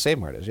 where the Save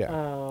Mart is. Yeah,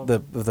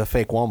 the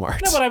fake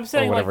Walmart. No, but I'm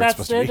saying or like whatever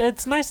that's supposed to be.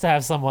 it's nice to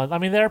have someone. I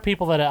mean, there are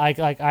people that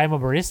I'm a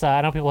barista.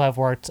 I know people who have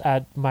worked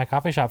at my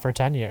coffee shop for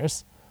 10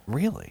 years.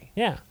 Really?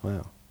 Yeah.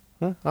 Wow.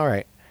 Huh, all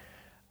right.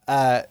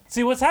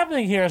 See, what's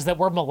happening here is that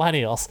we're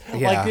millennials.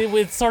 Yeah. Like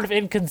it's sort of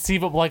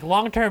inconceivable. Like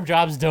long-term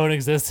jobs don't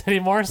exist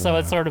anymore, so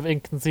it's sort of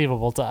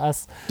inconceivable to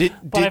us.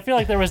 But I feel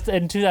like there was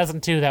in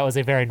 2002 that was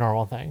a very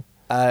normal thing.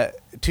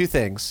 Two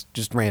things,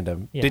 just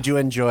random. Yeah. Did you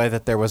enjoy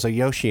that there was a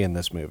Yoshi in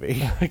this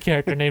movie? A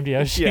character named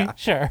Yoshi. Yeah.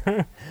 Sure.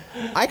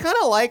 I kind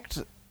of liked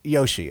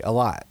Yoshi a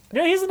lot.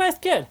 Yeah, he's a nice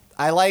kid.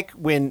 I like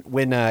when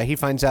he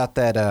finds out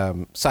that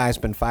Sai's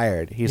been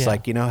fired. He's Yeah.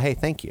 like, hey,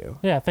 thank you.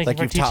 Yeah, thank like you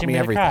for you've taught teaching me me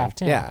the everything.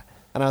 craft, yeah.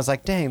 And I was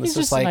like, dang, this He's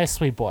is just like, a nice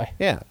sweet boy.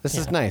 yeah, this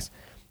is Yeah. nice.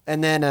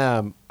 And then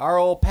our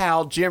old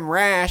pal Jim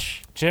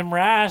Rash, Jim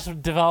Rash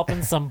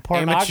developing some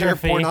amateur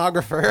pornography.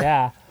 pornographer.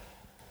 Yeah.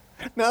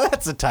 No,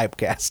 that's a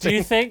typecasting. Do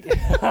you think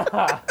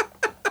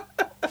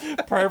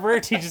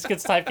pervert? He just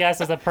gets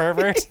typecast as a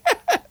pervert.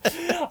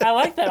 I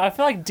like that. I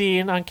feel like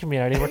Dean on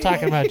Community. We're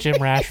talking about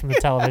Jim Rash from the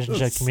television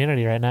show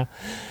Community right now.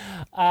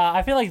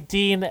 I feel like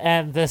Dean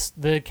and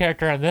the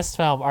character in this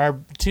film are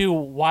two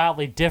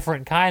wildly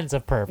different kinds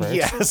of perverts.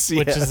 Yes,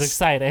 which yes. is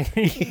exciting.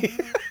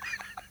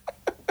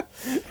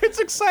 It's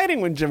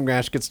exciting when Jim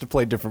Rash gets to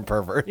play different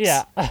perverts.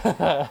 Yeah.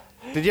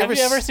 Did you Have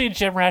you ever seen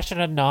Jim Rash in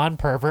a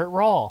non-pervert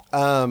role?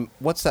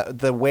 What's that?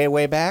 The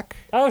Way Back?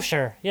 Oh,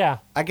 sure. Yeah.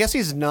 I guess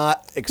he's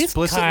not He's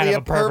explicitly kind of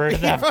a pervert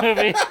in that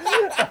movie.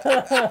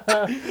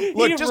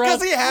 Look, just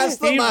because he has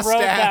the he wrote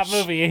that mustache.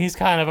 movie, and he's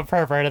kind of a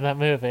pervert in that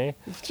movie.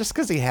 Just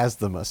because he has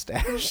the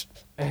mustache.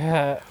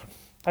 I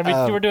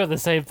mean, you were doing the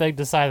same thing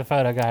to Cy the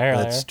Photo Guy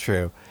earlier. That's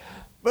true.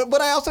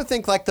 But I also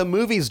think like the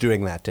movie's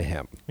doing that to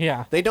him.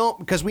 Yeah. They don't,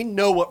 because we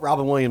know what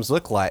Robin Williams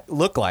look like.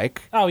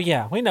 Oh,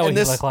 yeah. We know what And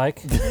he this- look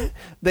like.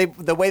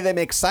 The way they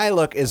make Cy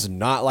look is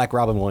not like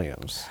Robin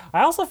Williams.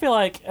 I also feel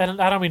like,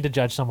 and I don't mean to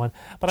judge someone,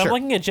 but Sure. I'm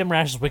looking at Jim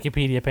Rash's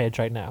Wikipedia page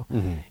right now,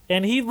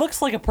 and he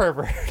looks like a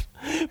pervert,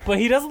 but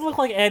he doesn't look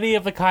like any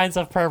of the kinds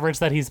of perverts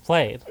that he's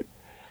played.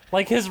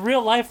 Like his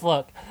real life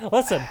look.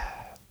 Listen,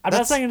 I'm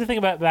not saying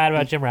anything bad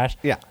about Jim Rash.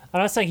 Yeah. I'm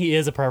not saying he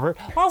is a pervert.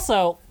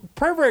 Also,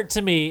 pervert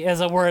to me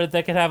is a word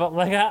that could have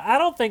I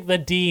don't think the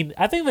Dean.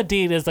 I think the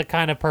Dean is the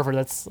kind of pervert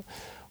that's.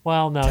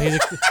 Well, no, he's.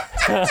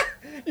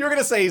 You were going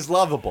to say he's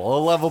lovable,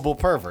 a lovable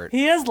pervert.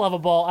 He is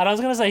lovable, and I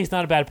was gonna say he's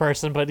not a bad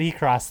person, but he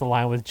crossed the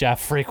line with Jeff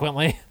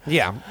frequently.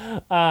 Yeah.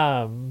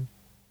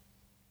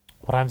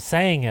 What I'm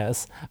saying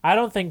is, I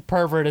don't think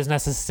pervert is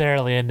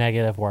necessarily a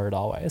negative word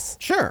always.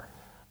 Sure.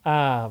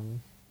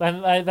 And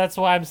that's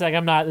why I'm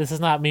saying this is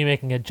not me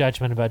making a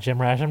judgment about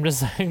Jim Rash. I'm just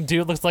saying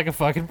dude looks like a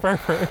fucking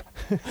pervert.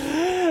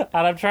 And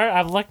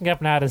I'm looking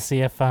up now to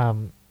see if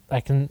I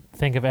can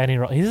think of any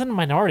role. He's in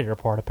Minority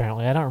Report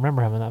apparently. I don't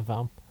remember him in that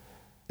film.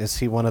 Is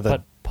he one of the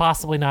But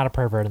possibly not a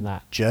pervert in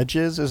that.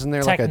 judges? Isn't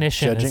there like a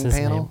Technician is judging his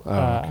panel? name.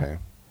 Oh, okay.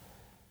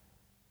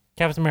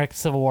 Captain America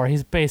Civil War,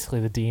 he's basically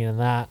the Dean in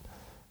that.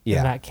 Yeah.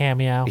 In that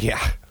cameo. Yeah.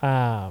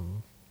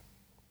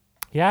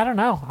 Yeah, I don't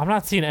know. I'm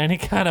not seeing any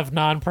kind of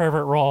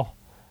non-pervert role.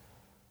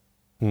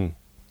 All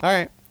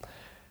right.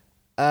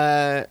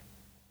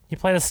 He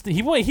played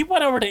he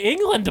went over to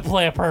England to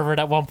play a pervert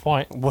at one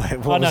point. What Oh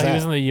was no, that? he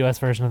was in the U.S.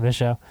 version of this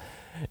show.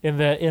 In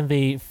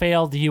the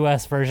failed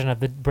U.S. version of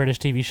the British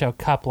TV show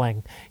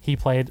Coupling, he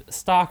played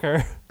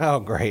stalker. Oh,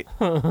 great.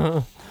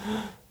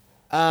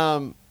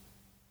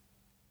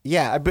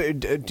 Yeah, but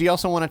do you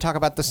also want to talk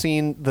about the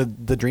scene,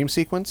 the dream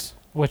sequence?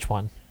 Which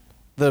one?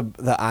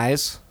 The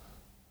eyes?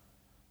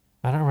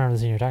 I don't remember the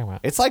scene you're talking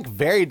about. It's like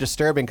very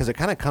disturbing because it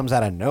kind of comes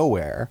out of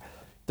nowhere.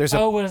 There's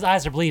a When his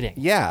eyes are bleeding.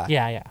 yeah.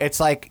 Yeah. It's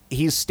like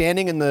he's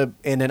standing in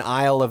an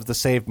aisle of the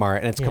Save Mart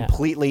and it's Yeah.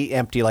 completely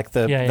empty. Like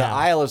the Yeah.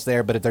 aisle is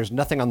there, but there's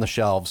nothing on the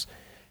shelves.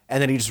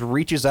 And then he just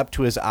reaches up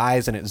to his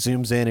eyes and it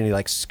zooms in and he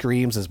like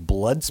screams as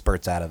blood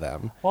spurts out of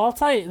them. Well, I'll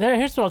tell you.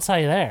 Here's what I'll tell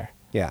you there.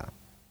 Yeah.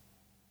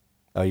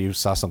 Oh, you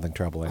saw something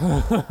troubling.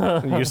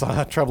 You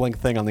saw a troubling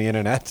thing on the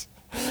internet.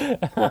 In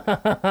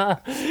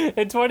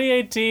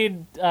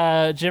 2018,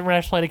 Jim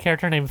Rash played a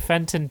character named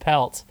Fenton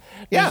Pelt.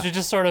 Yeah. Which is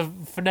just sort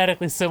of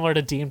phonetically similar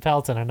to Dean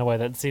Pelton in a way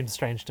that seems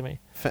strange to me.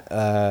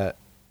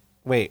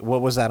 Wait,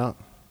 what was that on?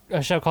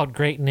 A show called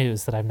Great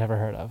News that I've never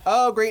heard of.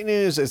 Oh, great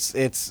news! It's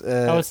It's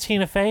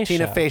Tina Fey.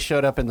 Tina show. Fey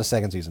showed up in the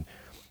second season.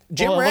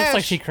 Jim Well, it Rash looks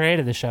like she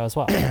created the show as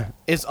well.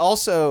 is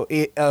also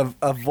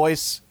a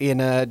voice in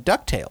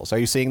DuckTales. Are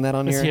you seeing that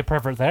on Is here? he a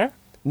pervert there?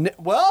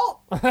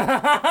 Well,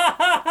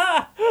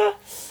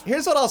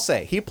 here's what I'll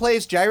say. He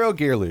plays Gyro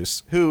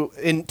Gearloose, who,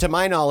 to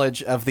my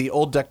knowledge of the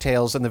old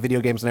DuckTales and the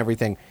video games and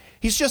everything,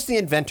 he's just the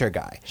inventor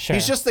guy. Sure.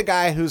 He's just the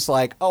guy who's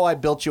like, oh, I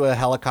built you a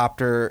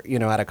helicopter,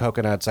 out of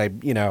coconuts.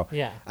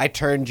 Yeah. I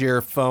turned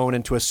your phone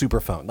into a super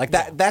phone. Like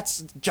that.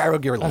 That's Gyro A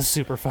Gearloose.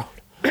 super phone.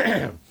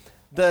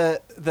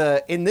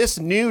 The in this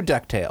new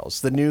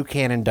DuckTales, the new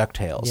canon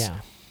DuckTales, Yeah.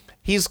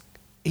 he's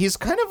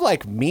kind of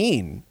like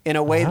mean in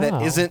a way that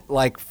Oh. isn't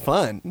like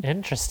fun.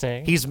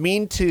 Interesting. He's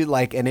mean to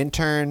like an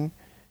intern.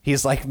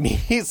 He's like me.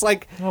 He's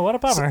like, Oh, what a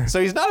bummer. So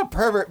he's not a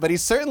pervert, but he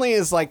certainly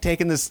is like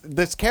taking this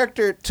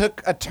character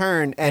took a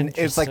turn, and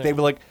it's like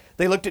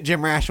they looked at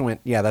Jim Rash and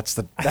went, yeah, that's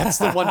the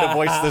one to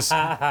voice this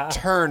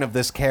turn of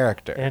this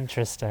character.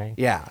 Interesting.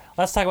 Yeah.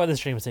 Let's talk about this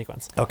dream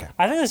sequence. Okay.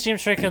 I think this dream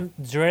sequence.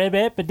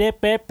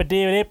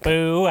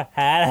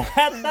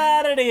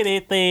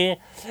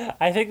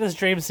 I think this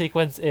dream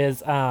sequence is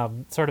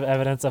sort of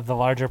evidence of the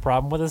larger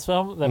problem with this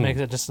film that makes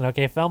it just an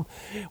okay film,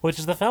 which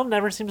is the film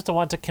never seems to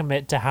want to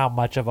commit to how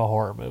much of a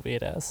horror movie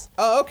it is.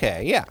 Oh,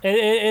 okay. Yeah.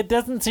 It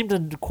doesn't seem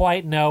to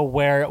quite know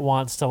where it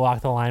wants to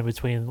walk the line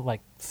between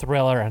like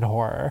thriller and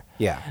horror.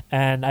 Yeah.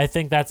 And I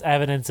think that's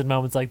evidence in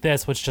moments like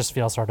this, which just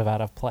feel sort of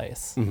out of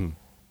place. Mm-hmm.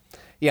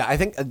 Yeah, I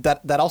think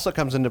that also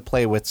comes into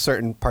play with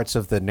certain parts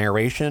of the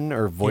narration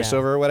or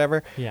voiceover or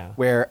whatever. Yeah.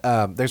 Where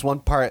there's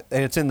one part,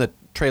 and it's in the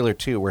trailer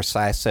too, where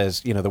Sai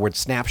says, the word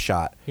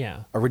snapshot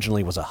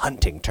originally was a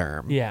hunting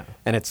term. Yeah.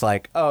 And it's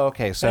like, oh,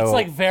 okay, so... It's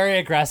like very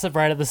aggressive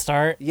right at the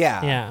start.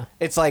 Yeah. Yeah.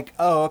 It's like,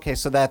 oh, okay,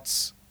 so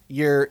that's...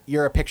 You're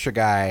a picture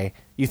guy.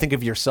 You think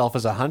of yourself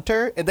as a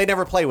hunter. And they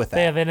never play with that.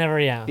 Yeah, they never,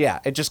 Yeah,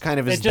 it just kind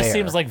of is It just there.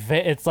 seems like,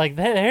 it's like,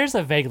 here's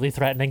a vaguely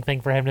threatening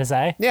thing for him to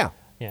say. Yeah.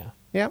 Yeah.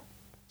 Yeah.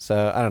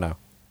 So, I don't know.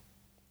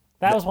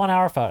 That was 1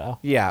 hour photo.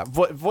 Yeah.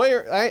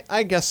 Voyeur,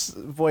 I guess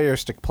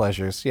voyeuristic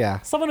pleasures, yeah.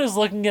 Someone who's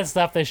looking at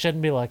stuff they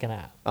shouldn't be looking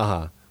at.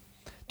 Uh-huh.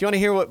 Do you want to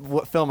hear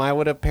what film I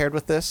would have paired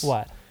with this?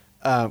 What?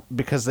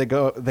 Because they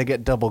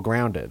get double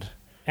grounded.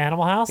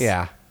 Animal House?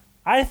 Yeah.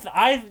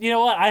 You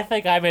know what? I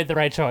think I made the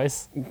right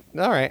choice.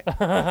 All right.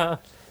 All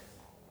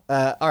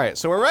right.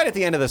 So we're right at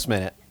the end of this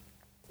minute.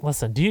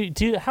 Listen,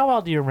 how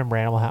well do you remember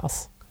Animal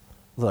House?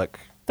 Look,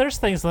 There's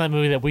things in that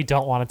movie that we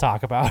don't want to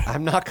talk about.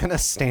 I'm not gonna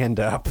stand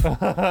up.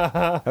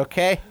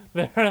 Okay.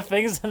 There are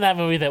things in that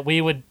movie that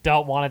we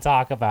don't want to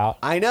talk about.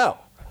 I know.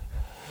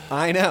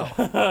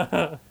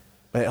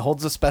 But it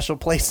holds a special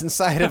place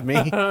inside of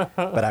me.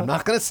 But I'm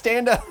not gonna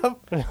stand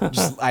up.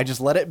 I just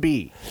let it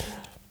be.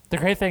 The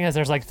great thing is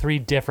there's like 3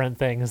 different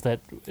things that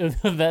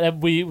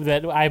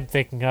I'm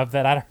thinking of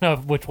that I don't know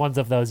which ones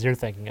of those you're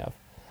thinking of.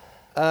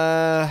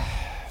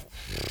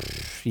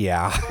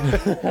 Yeah.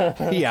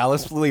 Yeah,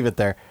 let's leave it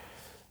there.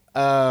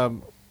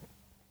 So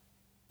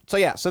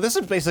this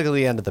is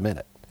basically the end of the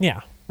minute.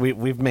 Yeah.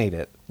 We've made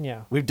it.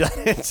 Yeah. We've done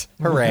it.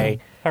 Hooray.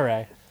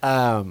 Hooray.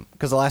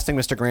 Because the last thing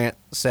Mr. Grant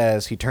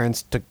says, he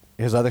turns to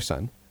his other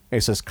son. And he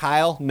says,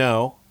 Kyle,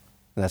 no.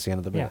 And that's the end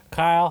of the Yeah. minute.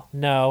 Kyle,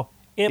 no.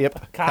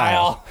 Ip,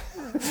 Kyle.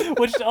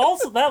 Which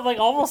also, that like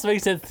almost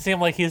makes it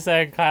seem like he's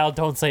saying, Kyle,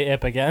 don't say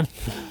Ip again.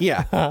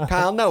 Yeah.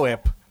 Kyle, no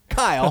Ip.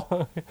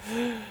 Kyle.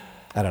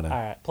 I don't know. All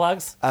right.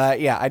 Plugs?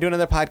 Yeah, I do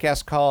another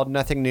podcast called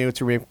Nothing New. It's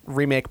a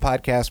remake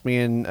podcast. Me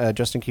and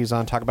Justin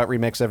Keyson talk about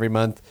remakes every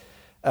month.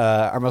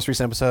 Our most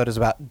recent episode is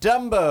about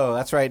Dumbo.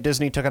 That's right.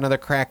 Disney took another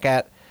crack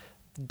at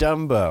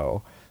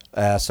Dumbo.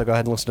 So go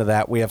ahead and listen to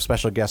that. We have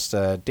special guests,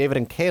 David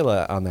and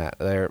Kayla, on that.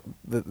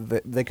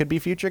 They could be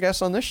future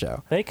guests on this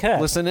show. They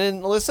could. Listen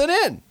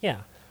in.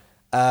 Yeah.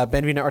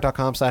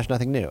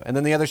 BenviewNetwork.com/nothing new. And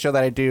then the other show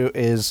that I do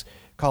is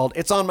called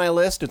It's on My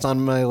List. It's on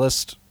my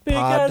list.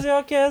 Because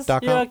your kiss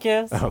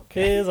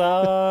Okay. is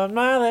on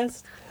my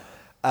list.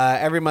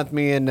 Every month,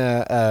 me and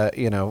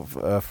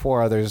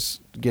 4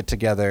 others get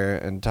together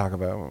and talk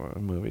about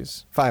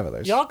movies. 5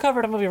 others. Y'all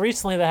covered a movie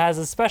recently that has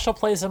a special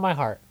place in my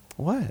heart.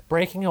 What?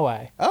 Breaking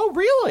Away. Oh,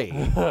 really?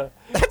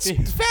 That's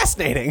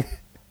fascinating.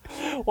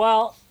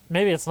 Well,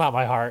 maybe it's not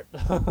my heart.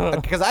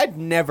 Because I'd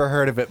never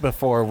heard of it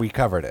before we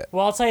covered it.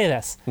 Well, I'll tell you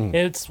this.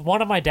 It's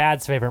one of my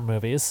dad's favorite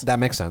movies, That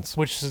makes sense.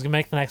 which is going to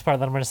make the next part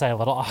that I'm going to say a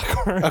little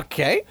awkward.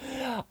 Okay.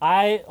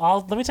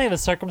 Let me tell you the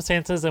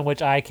circumstances in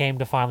which I came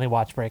to finally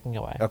watch Breaking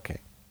Away. Okay.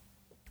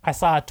 I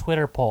saw a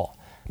Twitter poll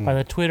by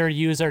the Twitter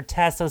user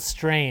Tessa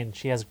Strange.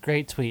 She has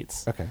great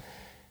tweets. Okay.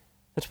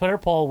 The Twitter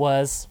poll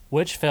was,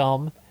 which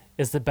film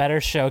is the better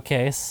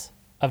showcase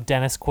of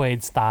Dennis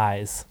Quaid's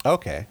thighs?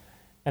 Okay.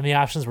 And the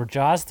options were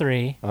Jaws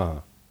 3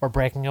 or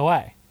Breaking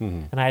Away.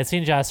 And I had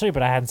seen Jaws 3,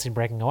 but I hadn't seen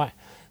Breaking Away.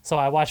 So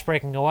I watched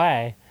Breaking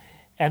Away,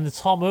 and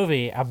this whole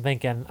movie, I'm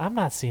thinking, I'm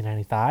not seeing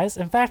any thighs.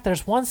 In fact,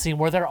 there's one scene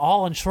where they're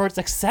all in shorts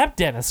except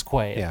Dennis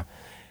Quaid. Yeah.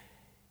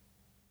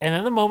 And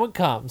then the moment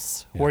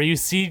comes where you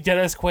see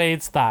Dennis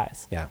Quaid's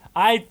thighs. Yeah.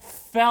 I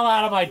fell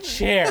out of my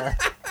chair.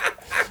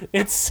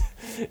 It's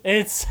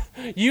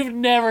you've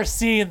never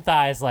seen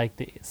thighs like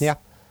these. Yeah.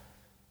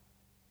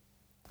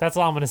 That's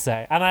all I'm going to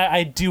say. And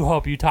I do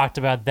hope you talked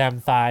about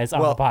them thighs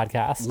on the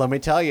podcast. Let me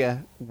tell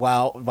you,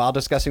 while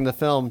discussing the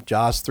film,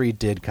 Jaws 3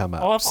 did come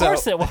up. Oh, of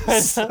course it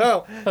was.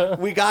 So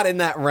we got in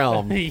that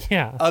realm.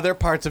 Yeah. Other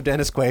parts of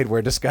Dennis Quaid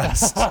were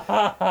discussed.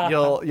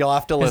 You'll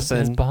have to listen.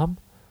 His bum?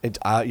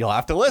 You'll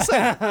have to listen.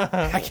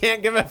 I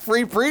can't give a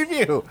free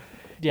preview.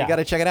 Yeah. You got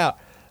to check it out.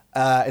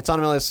 It's on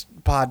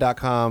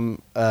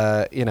MLSpod.com.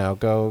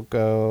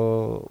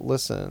 Go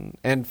listen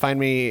and find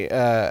me.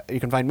 You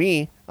can find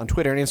me on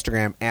Twitter and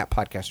Instagram at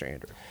Podcaster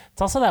Andrew.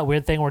 It's also that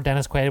weird thing where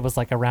Dennis Quaid was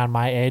like around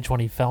my age when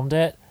he filmed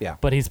it. Yeah.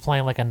 But he's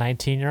playing like a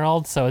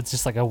 19-year-old, so it's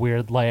just like a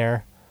weird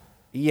layer.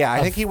 Yeah, I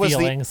of think he was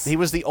feelings.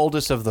 the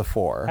oldest of the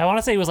four. I want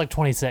to say he was like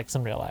 26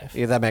 in real life.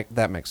 Yeah,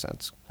 that makes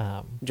sense.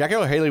 Um, Jackie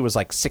Earle Haley was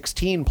like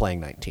 16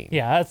 playing 19.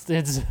 yeah,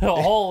 it's a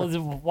whole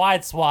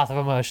wide swath of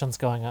emotions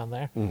going on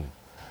there.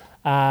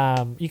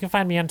 You can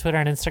find me on Twitter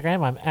and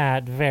Instagram. I'm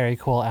at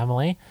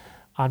verycoolemily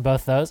on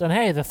both those. And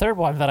hey, the third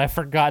one that I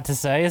forgot to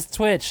say is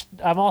Twitch.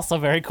 I'm also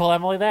Very Cool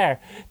Emily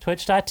there.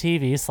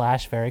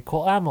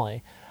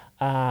 Twitch.tv/verycoolemily.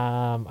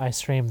 I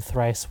stream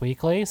thrice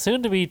weekly,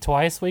 soon to be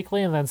twice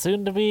weekly, and then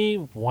soon to be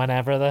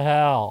whenever the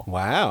hell.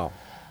 Wow.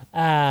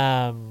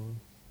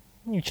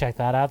 You check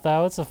that out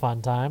though. It's a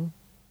fun time.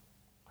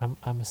 I'm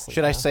asleep.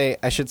 Should I now. say?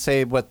 I should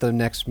say what the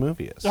next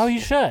movie is. Oh, you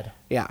should.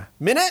 Yeah.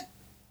 Minute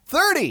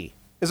 30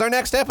 is our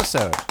next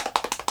episode.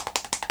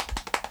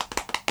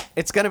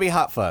 It's gonna be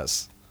Hot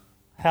Fuzz.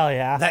 Hell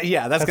yeah.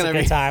 That's gonna a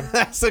be good time.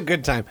 That's a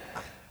good time.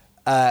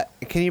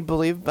 Can you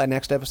believe by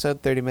next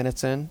episode, 30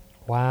 minutes in?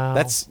 Wow.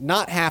 That's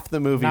not half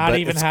the movie. not but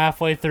even it's,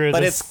 halfway through.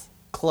 But this. it's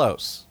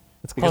close.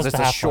 It's because close it's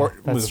to a halfway.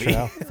 short That's movie.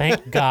 True.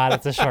 Thank God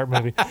it's a short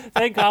movie.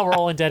 Thank God we're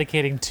only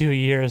dedicating 2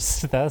 years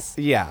to this.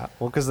 Yeah,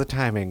 well, because the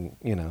timing,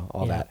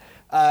 all Yeah.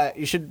 that.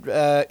 You should,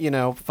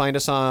 find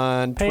us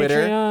on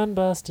Twitter. Patreon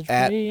busted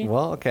free.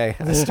 Okay,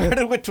 I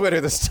started with Twitter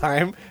this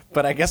time,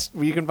 but I guess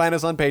you can find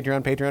us on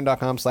Patreon,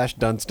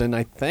 patreon.com/Dunstan,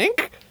 I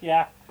think.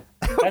 Yeah.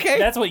 Okay.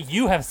 That's what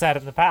you have said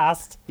in the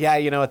past. Yeah,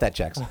 you know what, that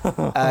checks.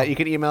 You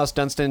can email us,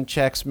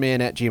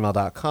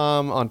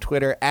 dunstanchecksmin@gmail.com, on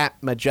Twitter,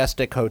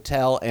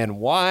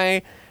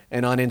 @MajesticHotelNY,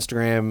 and on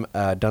Instagram,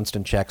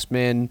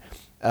 DunstanChecksMin.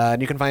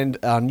 And you can find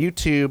on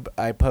YouTube,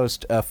 I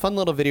post a fun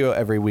little video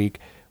every week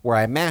where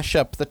I mash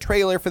up the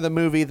trailer for the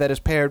movie that is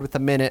paired with the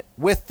minute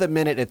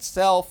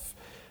itself.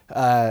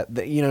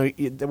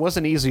 It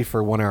wasn't easy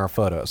for 1 hour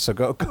photos, so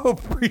go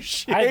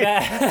appreciate. I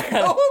bet.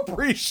 Go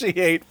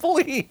appreciate,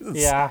 please.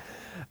 Yeah.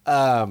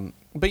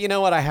 But you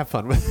know what? I have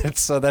fun with it,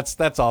 so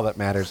that's all that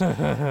matters.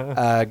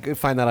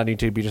 Find that on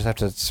YouTube. You just have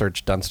to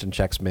search Dunstan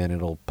Checks Min;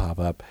 it'll pop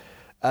up.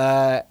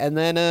 And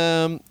then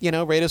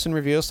rate us and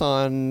review us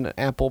on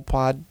Apple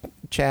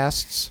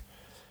Podcasts.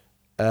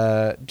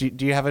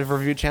 Do you have a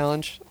review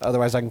challenge?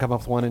 Otherwise, I can come up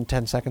with one in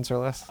 10 seconds or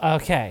less.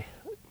 Okay.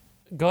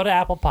 Go to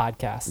Apple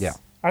Podcasts. Yeah.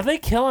 Are they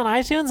killing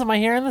iTunes? Am I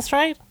hearing this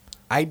right?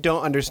 I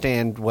don't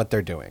understand what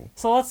they're doing.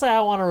 So let's say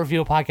I want to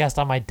review a podcast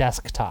on my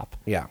desktop.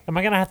 Yeah, Am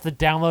I going to have to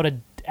download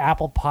an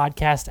Apple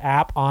Podcast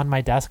app on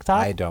my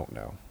desktop? I don't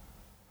know.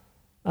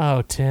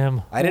 Oh,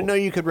 Tim. I didn't know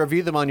you could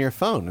review them on your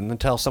phone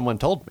until someone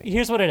told me.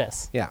 Here's what it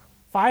is. Yeah.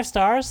 5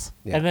 stars,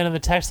 Yeah. and then in the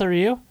text of the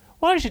review,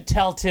 why don't you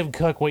tell Tim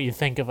Cook what you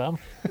think of him?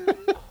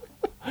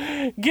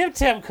 Give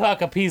Tim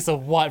Cook a piece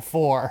of what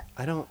for?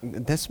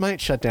 This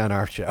might shut down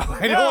our show.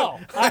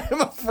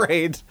 I'm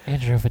afraid.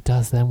 Andrew, if it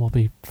does, then we'll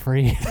be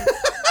free.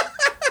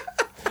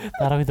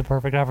 That'll be the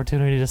perfect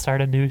opportunity to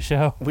start a new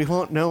show. We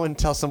won't know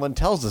until someone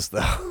tells us,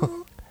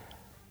 though.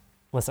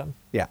 Listen,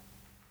 Yeah.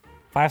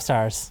 5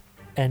 stars,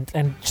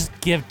 and just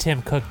give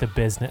Tim Cook the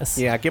business.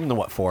 Yeah, give them the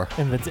what for.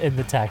 In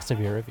the text of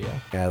your review.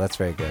 Yeah, that's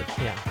very good.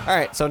 Yeah. All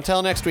right, so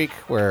until next week,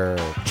 we're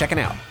checking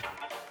out.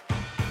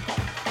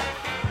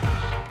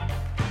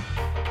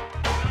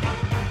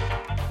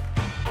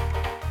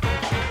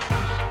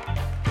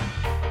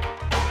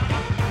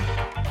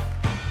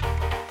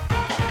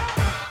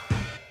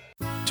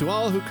 To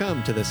all who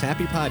come to this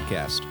happy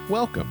podcast,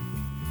 welcome.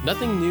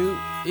 Nothing new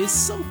is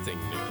something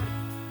new,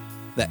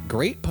 That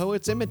great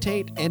poets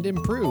imitate and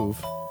improve.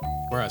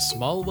 whereas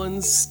small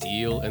ones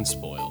steal and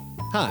spoil.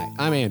 Hi,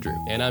 I'm Andrew.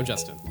 And I'm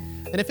Justin.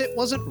 And if it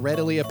wasn't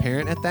readily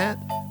apparent at that,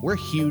 we're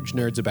huge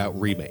nerds about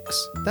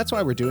remakes. That's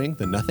why we're doing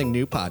the Nothing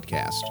New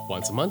podcast.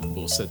 Once a month,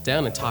 we'll sit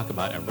down and talk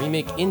about a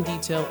remake in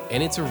detail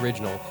and its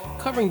original,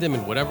 covering them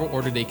in whatever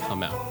order they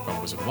come out,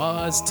 from Wizard of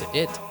Oz to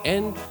It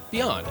and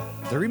beyond.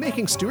 They're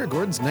remaking Stuart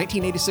Gordon's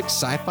 1986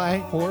 sci-fi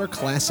horror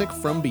classic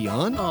From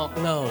Beyond? Oh,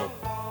 no.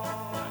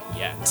 Not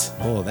yet.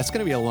 Oh, that's going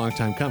to be a long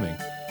time coming.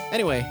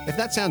 Anyway, if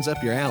that sounds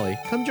up your alley,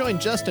 come join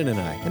Justin and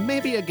I, and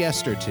maybe a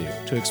guest or two,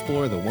 to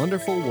explore the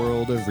wonderful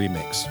world of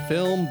remakes,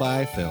 film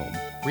by film.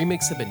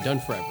 Remakes have been done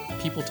forever.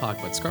 People talk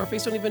about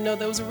Scarface, don't even know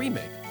that was a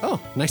remake.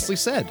 Oh, nicely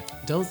said.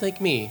 Don't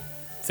thank me,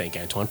 thank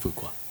Antoine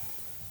Fuqua.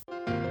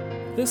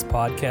 This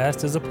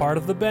podcast is a part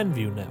of the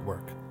Benview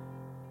Network.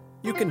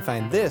 You can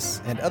find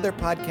this and other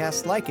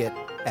podcasts like it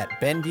at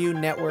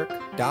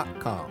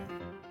BenviewNetwork.com.